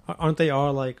Yeah. Yeah, aren't they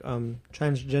all like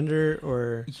transgender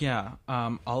or? Yeah,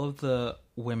 all of the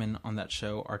women on that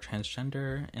show are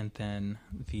transgender, and then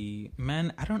the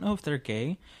men, I don't know if they're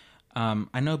gay.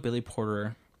 I know Billy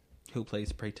Porter, who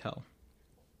plays Pray Tell,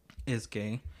 is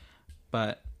gay,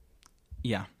 but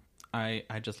yeah, I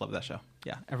just love that show.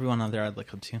 Yeah, everyone on there I'd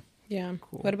look up to. Yeah.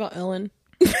 What about Ellen?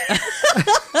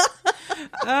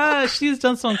 She's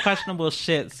done some questionable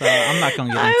shit, so I'm not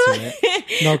gonna get into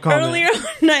it. No comment. Earlier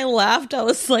when I laughed, I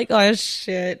was like, oh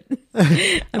shit. I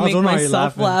make wondering why you're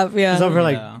myself laugh. Yeah. He's over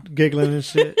like Yeah. giggling and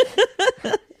shit.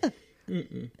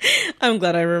 I'm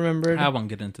glad I remembered. I won't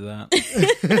get into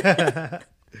that.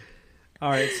 All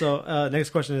right. So next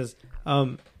question is,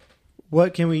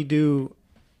 what can we do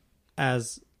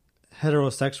as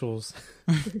heterosexuals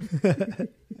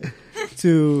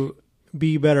to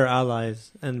be better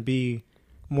allies and be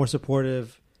more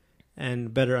supportive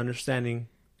and better understanding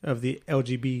of the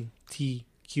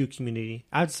LGBTQ community?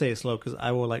 I'd say it slow because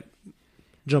I will like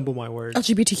jumble my words.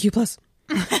 LGBTQ plus.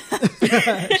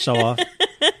 Show off.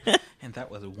 And that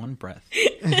was one breath.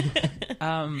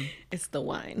 It's the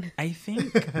wine. I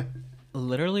think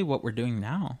literally what we're doing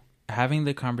now, having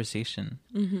the conversation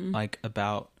like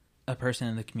about a person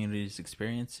in the community's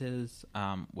experiences,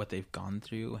 what they've gone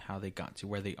through, how they got to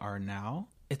where they are now.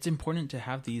 It's important to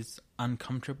have these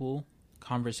uncomfortable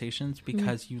conversations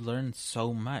because you learn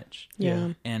so much.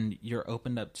 Yeah. And you're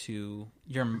opened up to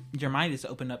your mind is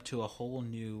opened up to a whole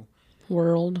new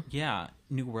World.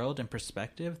 new world and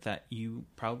perspective that you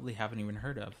probably haven't even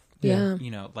heard of. Yeah.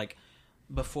 You know, like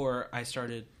before I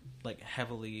started like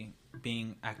heavily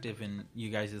being active in you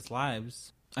guys'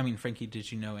 lives. I mean, Frankie, did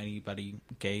you know anybody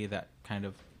gay that kind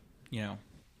of, you know,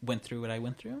 went through what I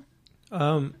went through?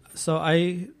 So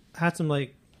I had some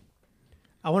like,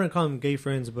 I want to call them gay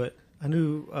friends, but I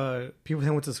knew people that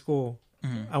I went to school.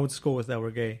 I went to school with that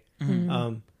were gay.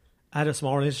 I had a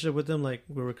small relationship with them. Like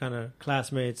we were kind of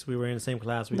classmates. We were in the same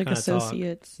class. We Like kind of talked.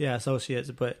 associates. Yeah, associates,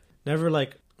 but never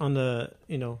like on the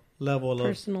level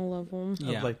Personal level. of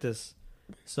Yeah. like this.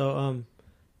 So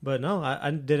but no,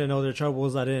 I didn't know their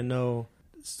troubles. I didn't know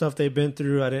stuff they've been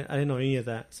through. I didn't know any of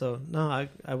that. So no,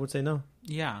 I would say no.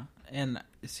 Yeah. And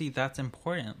see, that's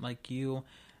important. Like you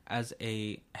as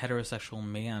a heterosexual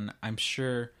man, I'm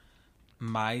sure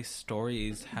my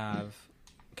stories have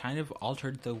kind of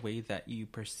altered the way that you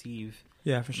perceive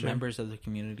Yeah, for sure. members of the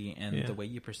community and Yeah. the way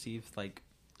you perceive like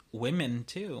women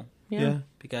too. Yeah.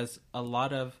 Because a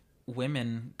lot of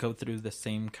women go through the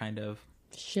same kind of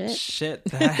Shit.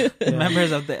 that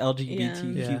members of the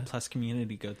LGBTQ Yeah. plus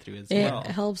community go through as It well.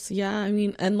 helps. Yeah. I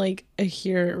mean, and like I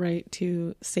hear it right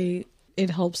to say it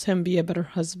helps him be a better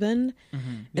husband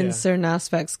in Yeah. certain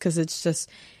aspects because it's just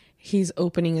he's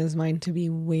opening his mind to be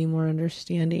way more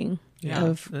understanding Yeah.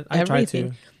 of I try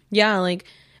everything. to. Yeah. Like,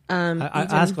 I even-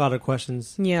 ask a lot of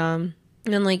questions. Yeah.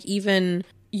 And like even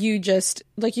you just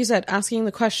like you said, asking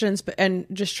the questions but and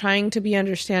just trying to be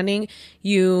understanding,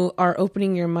 you are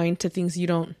opening your mind to things you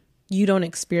don't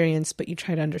experience but you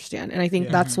try to understand. And I think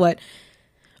that's what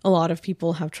a lot of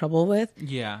people have trouble with.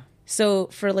 Yeah. So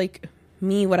for like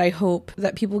me, what I hope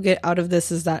that people get out of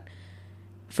this is that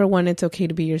for one, it's okay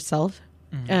to be yourself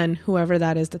and whoever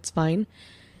that is, that's fine.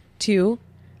 Two,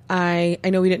 I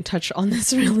know we didn't touch on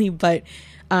this really, but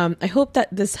I hope that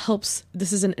this helps.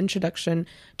 This is an introduction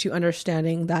to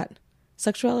understanding that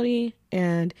sexuality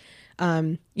and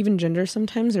even gender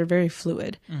sometimes are very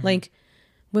fluid. Like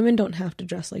women don't have to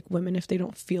dress like women if they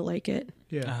don't feel like it.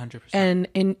 Yeah. 100%.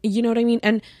 And you know what I mean?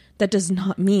 And that does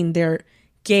not mean they're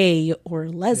gay or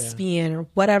lesbian or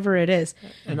whatever it is.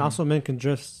 And also men can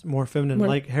dress more feminine. More-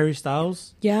 Like Harry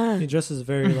Styles, Yeah. he dresses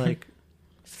very like,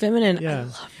 Feminine. I Yeah.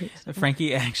 love it.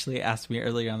 Frankie actually asked me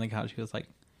earlier on the couch, he was like,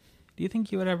 do you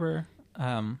think you would ever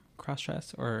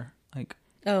cross-dress or like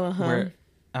Oh, uh-huh. Where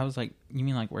I was like, you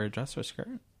mean like wear a dress or a skirt?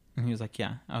 And he was like,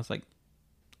 yeah. I was like,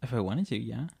 if I wanted to,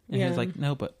 yeah. And he was like,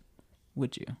 no, but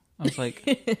would you? I was like,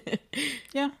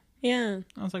 yeah. Yeah.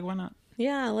 I was like, why not?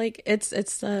 Yeah, like it's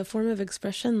a form of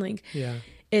expression. Like Yeah.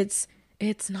 it's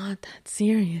not that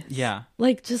serious. Yeah.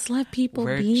 Like just let people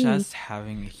We're be. just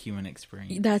having a human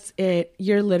experience. That's it.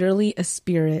 You're literally a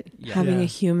spirit having Yeah. a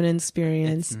human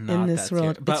experience It's in not this that world.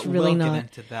 serious. But It's really we'll not. get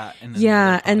into that in Yeah,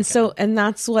 another and podcast.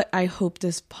 that's what I hope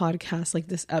this podcast, like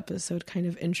this episode, kind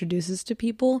of introduces to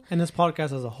people. And this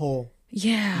podcast as a whole.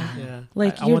 Yeah, Yeah.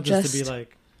 like I you're want this to just be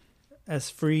like as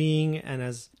freeing and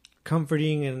as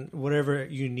comforting and whatever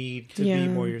you need to Yeah. be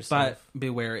more yourself. But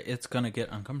beware, it's going to get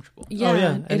uncomfortable.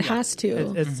 yeah, it And has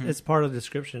to. It's part of the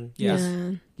description. Yes.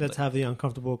 Yeah. Let's have the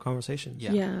uncomfortable conversation.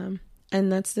 Yeah. Yeah.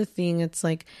 And that's the thing. It's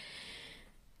like,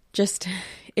 just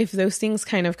if those things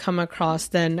kind of come across,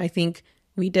 then I think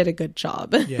we did a good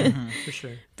job. Yeah, for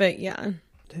sure. But yeah,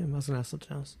 Damn, I was gonna ask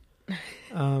something else.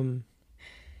 come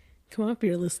up,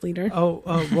 your list leader.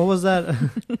 What was that?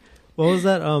 What was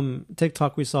that?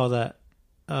 TikTok we saw that.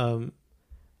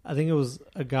 I think it was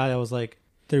a guy that was like,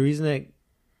 the reason that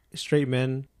straight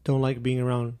men don't like being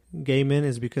around gay men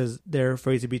is because they're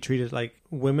afraid to be treated like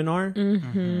women are.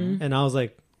 Mm-hmm. And I was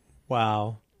like,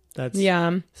 wow, that's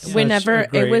Yeah. such Whenever a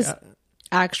great- it was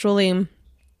actually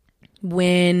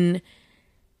when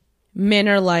men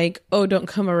are like, oh, don't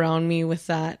come around me with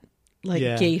that like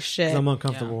Yeah, gay 'cause shit I'm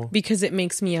uncomfortable. because it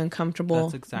makes me uncomfortable.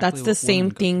 That's exactly That's the what same women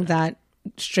go thing through. that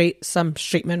some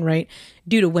straight men, right,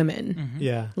 do to women.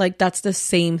 Yeah, Like that's the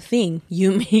same thing.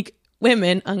 You make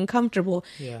women uncomfortable.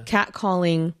 yeah.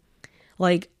 Catcalling,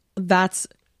 like that's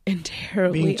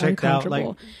terribly Being checked out, uncomfortable.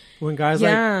 like when guys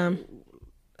yeah. like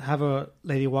have a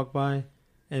lady walk by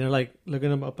and they're like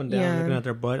looking them up and down, Yeah. looking at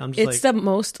their butt. I'm just It's like, the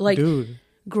most like dude,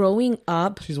 growing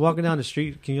up. she's walking down the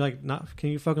street. Can you like not? Can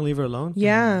you fucking leave her alone?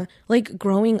 Yeah. Like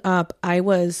growing up, I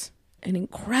was an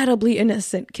incredibly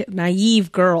innocent kid,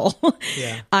 naive girl.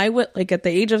 Yeah. I would like at the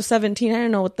age of 17, I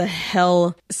don't know what the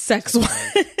hell sex was.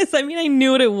 I mean, I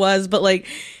knew what it was, but like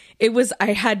it was,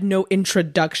 I had no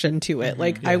introduction to it.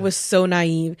 Like I was so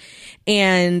naive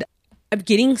and I'm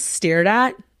getting stared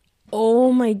at.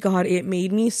 Oh my God. It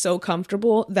made me so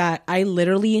comfortable that I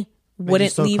literally Made you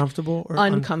wouldn't so leave. comfortable or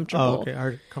uncomfortable. Oh, okay, I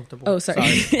heard comfortable. Oh, sorry.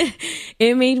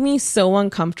 It made me so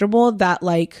uncomfortable that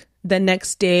like the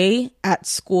next day at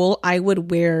school, I would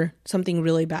wear something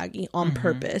really baggy on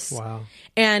purpose. Wow.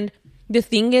 And the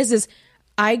thing is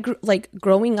like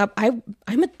growing up, I'm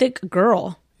a thick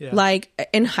girl. Yeah. Like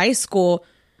in high school,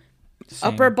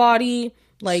 Same. upper body,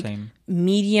 like Same.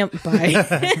 medium by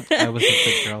I was a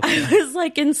big girl. I Too. was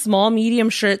like in small, medium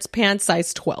shirts, pants,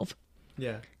 size 12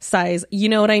 Yeah. size. You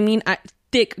know what I mean?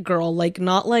 Thick girl, like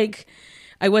not like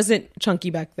I wasn't chunky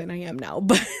back then. I am now,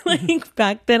 but like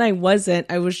back then I wasn't.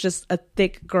 I was just a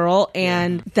thick girl,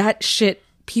 and that shit,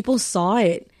 people saw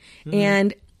it,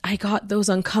 and I got those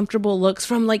uncomfortable looks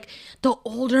from like the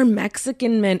older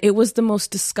Mexican men. It was the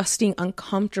most disgusting,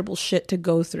 uncomfortable shit to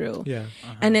go through. Yeah.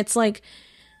 And it's like,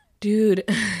 dude,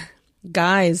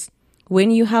 guys, when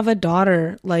you have a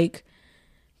daughter, like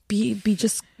be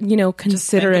just, you know,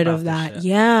 considerate about of this that. shit.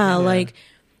 Yeah, like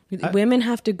women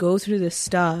have to go through this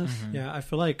stuff. Yeah, I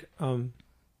feel like,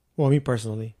 well, me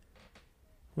personally,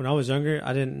 when I was younger,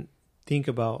 I didn't think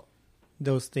about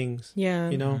those things. Yeah.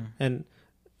 You know, and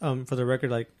for the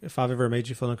record, like if I've ever made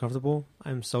you feel uncomfortable,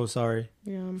 I'm so sorry.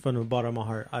 Yeah. From the bottom of my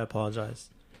heart, I apologize.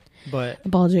 But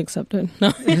Apology accepted.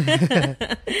 No.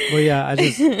 but yeah, I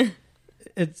just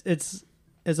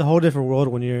it's a whole different world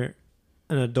when you're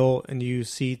an adult and you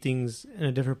see things in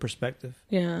a different perspective.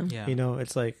 Yeah. Yeah. You know,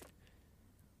 it's like,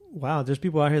 wow, there's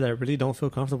people out here that really don't feel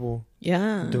comfortable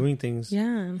Yeah. doing things. Yeah.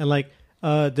 And like,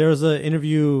 there was an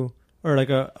interview or like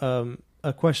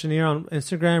a questionnaire on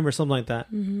Instagram or something like that,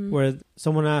 where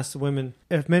someone asked women,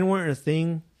 if men weren't a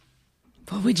thing,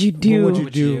 What would you do? what would you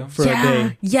Would do you? for a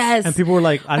day? Yes. And people were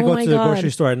like, I'd Oh go my to the God.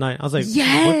 grocery store at night. I was like,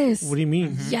 Yes. what do you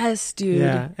mean? Yes, dude.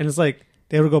 Yeah. And it's like,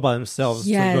 they would go by themselves to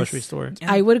the Yes. grocery store.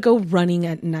 I would go running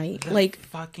at night. The Like,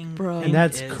 fucking bro. thing And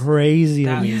that's is, crazy to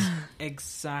That's me.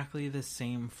 exactly the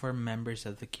same for members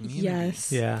of the community.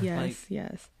 yes. Yeah. Yes. Like-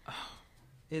 yes.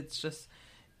 It's just,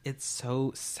 it's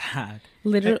so sad.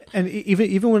 Literally. And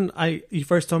even when you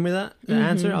first told me that, the Mm-hmm.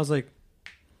 answer, I was like,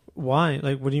 why?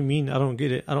 Like, what do you mean? I don't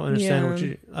get it. I don't understand what Yeah.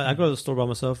 you. I go to the store by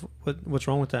myself. What's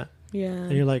wrong with that? Yeah.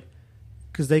 And you're like,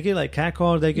 because they get like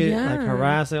catcalled, they get like Yeah.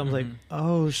 harassed. I'm like,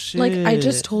 oh shit. Like I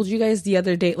just told you guys the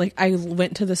other day, like I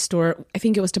went to the store, I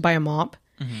think it was to buy a mop,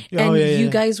 And yeah, you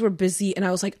yeah. guys were busy, and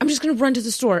I was like, I'm just gonna run to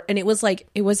the store. And it was like,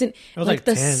 it wasn't was like like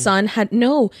the 10. sun had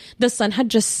the sun had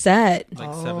just set.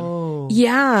 Like 7. Oh.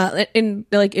 Yeah, and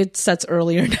like it sets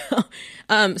earlier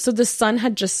now. So the sun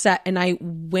had just set, and I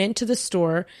went to the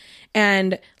store,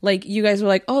 and like you guys were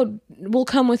like, "Oh, we'll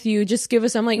come with you. Just give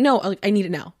us." I'm like, "No, like, I need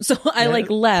it now." So I like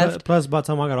left. Plus, by the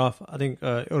time I got off, I think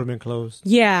it would have been closed.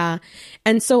 Yeah,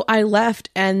 and so I left,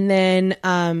 and then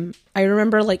I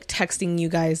remember like texting you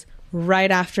guys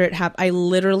right after it happened. I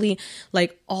literally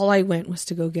like all I went was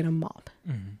to go get a mop,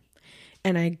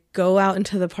 and I go out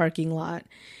into the parking lot.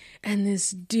 And this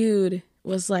dude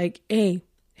was like, hey,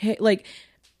 like,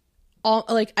 all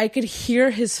like I could hear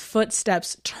his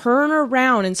footsteps turn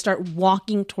around and start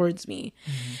walking towards me.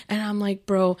 And I'm like,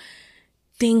 bro,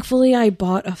 thankfully I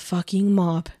bought a fucking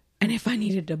mop. And if I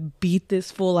needed to beat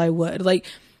this fool, I would. Like,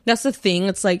 that's the thing.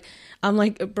 It's like, I'm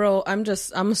like, bro, I'm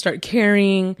gonna start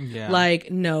carrying. Yeah.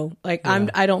 Like, no, like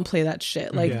I don't play that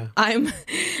shit. Like Yeah.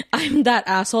 I'm that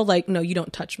asshole. Like, no, you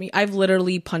don't touch me. I've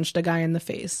literally punched a guy in the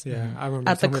face. Yeah, I remember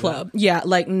At the some of club. Yeah,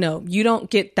 like, no, you don't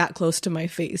get that close to my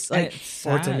face. Like, It's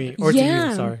that. Or to sad me, or to Yeah.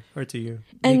 you. Sorry, or to you.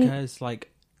 and because like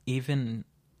even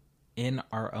in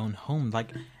our own home, like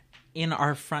in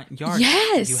our front yard,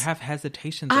 Yes. you have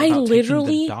hesitations I about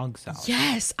literally, taking the dogs out.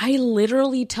 yes, I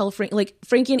literally tell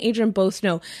Frankie and Adrian both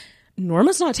know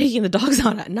Norma's not taking the dogs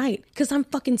out at night because I'm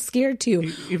fucking scared to.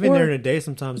 Even Or- during the day,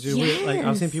 sometimes, dude. Like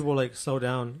I've seen Yes. people like slow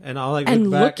down, and I'll like And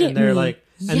look back, look at and they're me. like,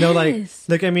 and they'll like Yes.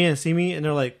 look at me and see me, and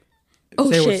they're like, Oh,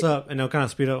 say shit. what's up, and they'll kind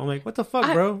of speed up. I'm like, what the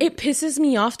fuck, bro? It pisses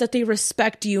me off that they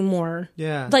respect you more.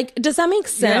 Yeah. Like, does that make Yeah,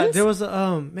 sense? there was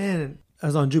a man. I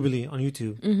was on Jubilee on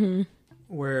YouTube,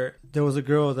 where there was a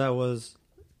girl that was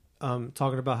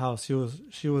talking about how she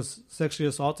was sexually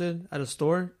assaulted at a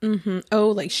store. Oh,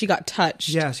 like she got touched.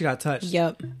 Yeah, she got touched.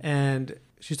 Yep. And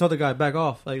she told the guy, back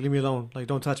off, like leave me alone, like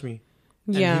don't touch me.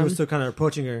 And Yeah. he was still kind of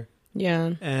approaching her,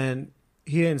 Yeah. and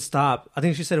he didn't stop. I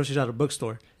think she said she was at a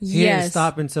bookstore. He didn't Yes.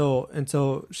 stop until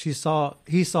he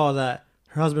saw that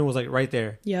her husband was like right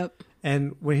there. Yep.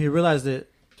 And when he realized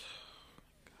it,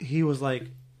 he was like,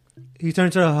 he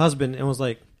turned to her husband and was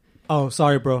like, "Oh,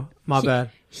 sorry, bro, my bad."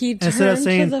 He turned Instead of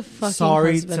saying to the fucking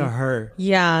sorry husband. to her,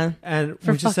 Yeah. and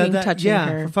For when she said fucking that, touching yeah,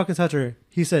 her. for fucking touch her,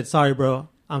 he said, "Sorry, bro,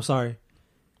 I'm sorry,"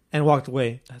 and walked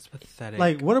away. That's pathetic.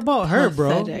 Like, what about her,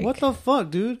 bro? Pathetic. What the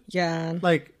fuck, dude? Yeah.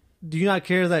 Like, do you not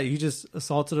care that you just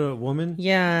assaulted a woman?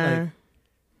 Yeah.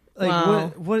 Like Wow.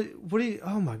 what do you?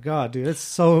 Oh my god, dude, that's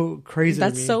so crazy.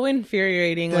 That's to me. so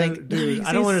infuriating. That- Like, dude, that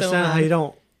I don't makes me understand so how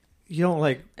mad. you don't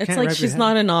like. It's can't like wrap she's your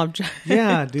not head- an object.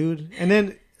 Yeah, dude. And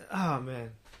then, oh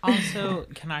man, also,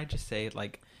 can I just say,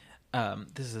 like,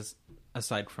 this is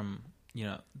aside from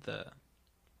the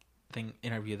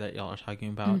interview that y'all are talking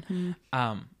about,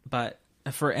 but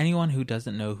for anyone who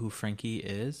doesn't know who Frankie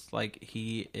is, like,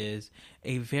 he is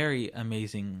a very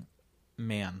amazing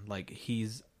man. Like,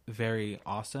 he's very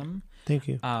awesome. thank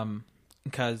you.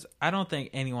 Because I don't think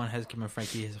anyone has given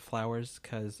Frankie his flowers.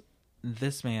 Because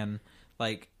this man,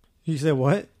 like, You said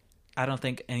what? I don't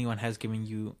think anyone has given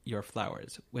you your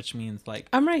flowers, which means like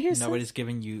I'm right here. nobody's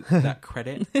giving you that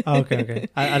credit. Oh, okay.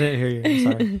 I didn't hear you. I'm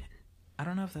sorry. I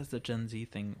don't know if that's the Gen Z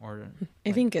thing or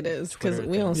I think it is because Twitter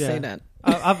we don't thing. say Yeah. that.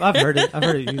 I've heard it. I've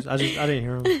heard it used. I didn't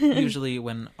hear him. usually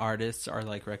when artists are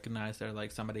like recognized, they're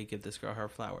like, somebody give this girl her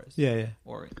flowers, Yeah.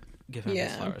 or give him his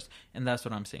Yeah. flowers, and that's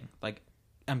what I'm saying. Like,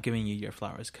 I'm giving you your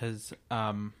flowers because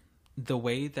the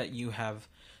way that you have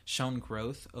shown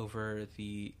growth over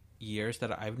the years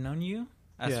that I've known you,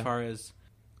 as Yeah. far as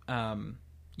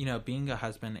being a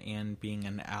husband and being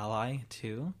an ally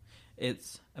too,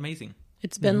 it's amazing.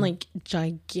 It's been like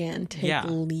gigantic Yeah.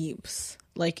 leaps,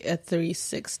 like a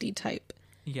 360 type.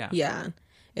 Yeah. Yeah.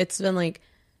 It's been like,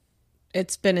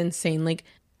 it's been insane. Like,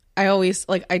 I always,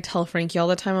 like, I tell Frankie all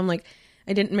the time, I'm like,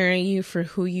 I didn't marry you for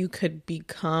who you could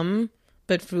become,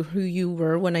 but for who you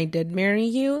were when I did marry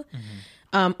you,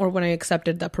 or when I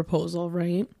accepted that proposal,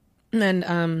 right?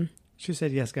 And She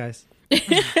said yes, guys.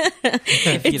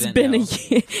 If you it's didn't been know. a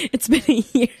year. It's been a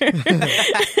year.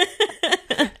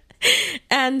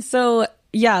 And so,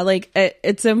 yeah, like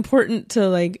it's important to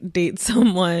like date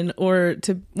someone, or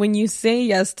to, when you say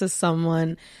yes to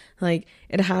someone, like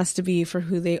it has to be for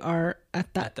who they are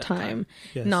at that time,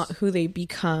 Yes. not who they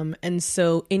become. And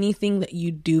so anything that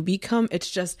you do become, it's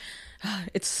just,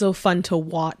 it's so fun to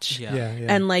watch. Yeah. Yeah.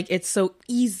 And like, it's so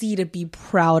easy to be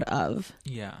proud of,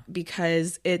 Yeah.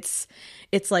 because it's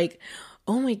like,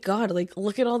 oh my god, like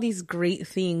look at all these great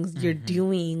things you're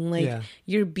doing, like Yeah.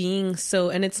 you're being so,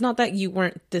 and it's not that you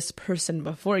weren't this person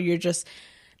before, you're just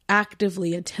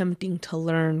actively attempting to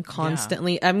learn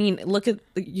constantly. I mean, look at,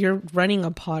 you're running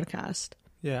a podcast.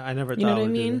 Yeah, I never thought You know I what I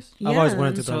would do mean? this. I've always Yeah.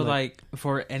 wanted to. So but like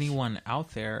for anyone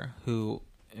out there who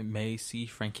may see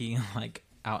Frankie like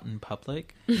out in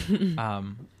public,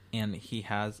 and he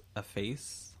has a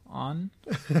face on,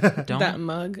 That don't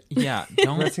mug.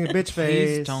 don't resting a bitch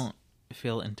face. please don't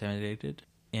feel intimidated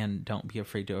and don't be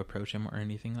afraid to approach him or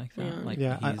anything like that. Yeah. Like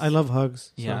Yeah, he's- I love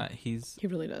hugs. So. Yeah, he's He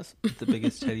really does. the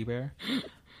biggest teddy bear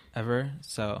ever.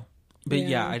 So, but yeah.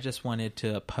 Yeah. I just wanted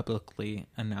to publicly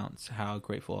announce how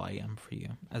grateful I am for you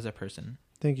as a person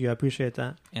Thank you. I appreciate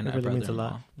that. and it a really means a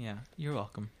brother-in-law. lot. Yeah, you're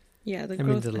welcome. Yeah, the It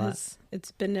means growth a lot. has,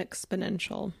 it's been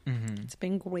exponential. Mm-hmm. It's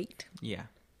been great. Yeah.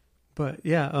 But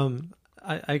yeah,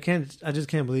 I just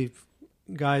can't believe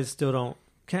guys still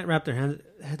can't wrap their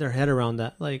head around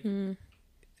that. Like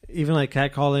even like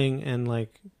catcalling and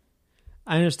like,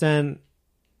 I understand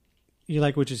you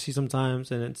like what you see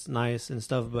sometimes and it's nice and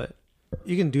stuff, but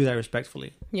you can do that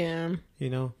respectfully, Yeah. you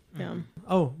know? Yeah.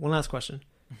 Oh, one last question.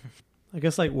 I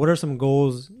guess like what are some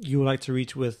goals you would like to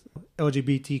reach with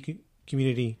LGBT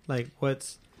community? Like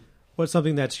what's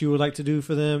something that you would like to do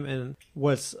for them, and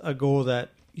what's a goal that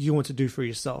you want to do for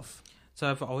yourself? So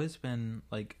I've always been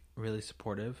like really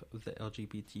supportive of the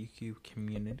LGBTQ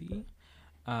community,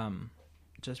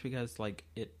 just because like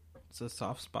it's a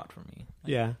soft spot for me.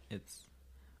 Like, Yeah. it's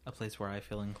a place where I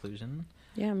feel inclusion.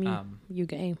 Yeah, me. You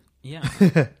gay. Yeah,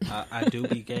 I do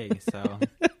be gay, so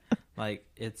like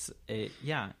it's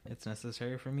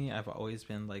necessary for me. I've always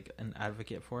been like an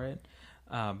advocate for it,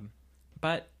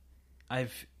 but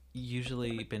I've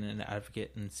usually been an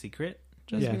advocate in secret,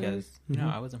 just Yeah. because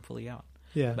I wasn't fully out.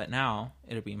 Yeah. But now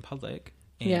it'll be in public,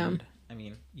 and Yeah. I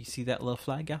mean, you see that little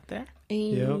flag out there,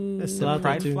 Yep. It's still the out there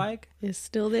pride too. flag. It's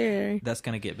still there. That's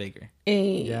gonna get bigger.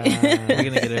 Ay. Yeah. We're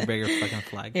gonna get a bigger fucking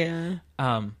flag. Yeah.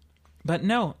 But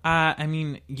no, I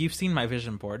mean, you've seen my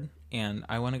vision board, and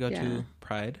I want to go Yeah. to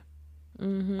Pride,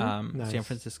 Nice. San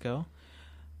Francisco,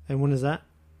 And when is that?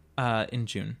 in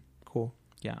June. Cool.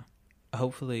 Yeah,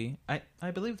 hopefully,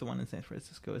 I believe the one in San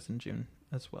Francisco is in June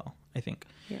as well. I think.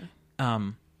 Yeah.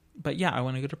 But yeah, I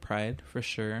want to go to Pride for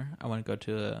sure. I want to go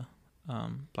to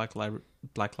a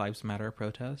Black Lives Matter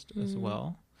protest as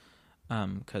well,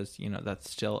 because that's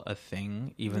still a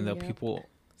thing, even though Yep. people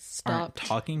Stopped aren't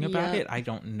talking about Yep. it. I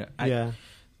don't know. Yeah.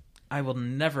 I will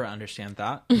never understand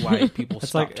that, why people It's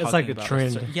stop like- talking it's like a about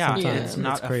trend it. Yeah, sometimes. it's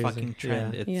not It's a crazy. fucking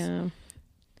trend. Yeah. It's Yeah.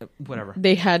 whatever.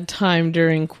 They had time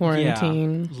during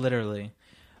quarantine. Yeah, literally.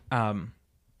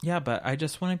 Yeah, but I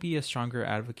just want to be a stronger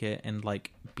advocate and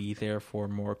like be there for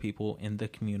more people in the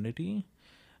community,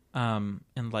 and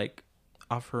like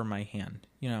offer my hand.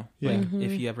 Yeah. Like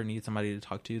if you ever need somebody to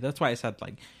talk to. That's why I said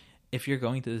like if you're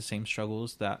going through the same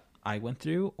struggles that I went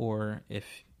through, or if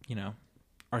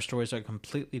our stories are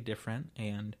completely different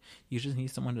and you just need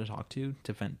someone to talk to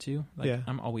vent to, like Yeah.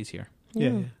 I'm always here.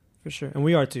 Yeah, for sure. And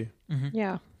we are too.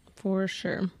 Yeah, for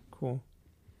sure. Cool.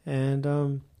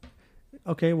 And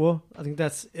okay, well, I think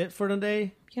that's it for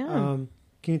today. Yeah.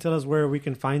 Can you tell us where we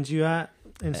can find you at?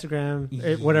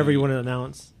 Instagram, whatever you want to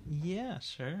announce. Yeah,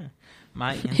 sure.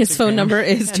 My His phone Instagram- number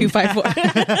is 254.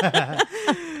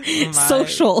 My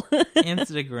Social.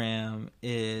 Instagram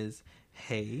is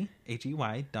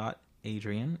hey@Adrian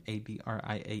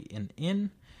ADRIANN,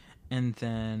 and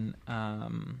then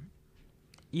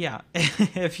yeah,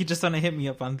 if you just want to hit me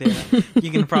up on there,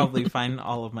 you can probably find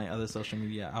all of my other social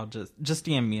media. I'll just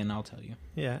DM me and I'll tell you.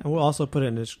 Yeah, and we'll also put it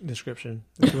in the description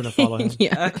if you want to follow him.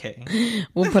 Yeah. Okay.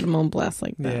 We'll put him on blast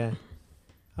like that. Yeah.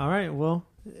 All right. Well,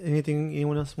 anything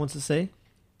anyone else wants to say?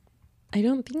 I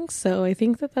don't think so. I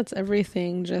think that's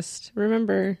everything. Just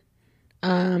remember,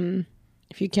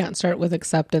 if you can't start with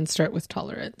acceptance, start with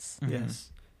tolerance.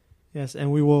 Yes. Yes,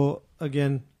 and we will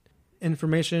again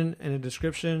information in the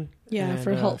description. Yeah, and,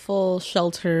 for helpful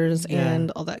shelters yeah.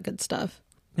 and all that good stuff.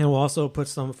 And we'll also put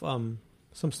some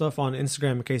stuff on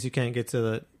Instagram in case you can't get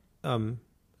to the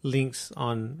links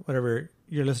on whatever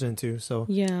you're listening to. So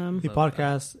Yeah. the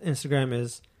podcast Instagram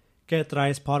is Que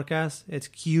Traes Podcast. It's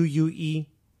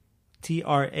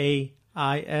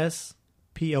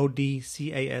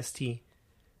QUETRAISPODCAST,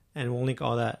 and we'll link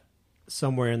all that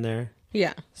somewhere in there.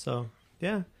 Yeah. So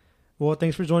yeah. Well,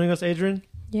 thanks for joining us, Adrian.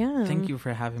 Yeah. Thank you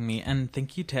for having me, and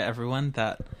thank you to everyone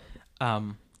that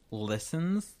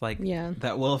listens. Like, Yeah.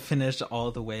 that will finish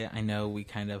all the way. I know we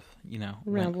kind of,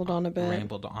 Rambled on a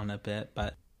bit.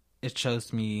 but it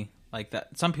shows me like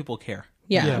that some people care.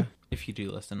 Yeah. Yeah. If you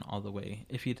do listen all the way.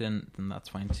 If you didn't, then that's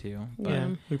fine too. But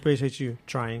Yeah. We appreciate you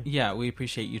trying. yeah, we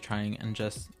appreciate you trying and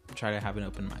just try to have an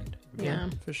open mind. Yeah.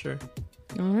 For sure.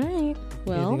 All right.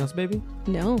 Well, Anything else, baby?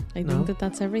 no, I No? think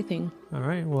that's everything. All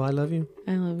right. Well, I love you.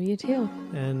 I love you too.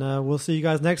 And we'll see you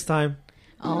guys next time.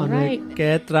 All on right. the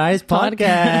Get Thrice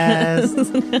podcast.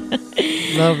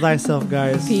 Love thyself,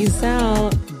 guys. Peace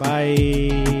out.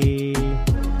 Bye.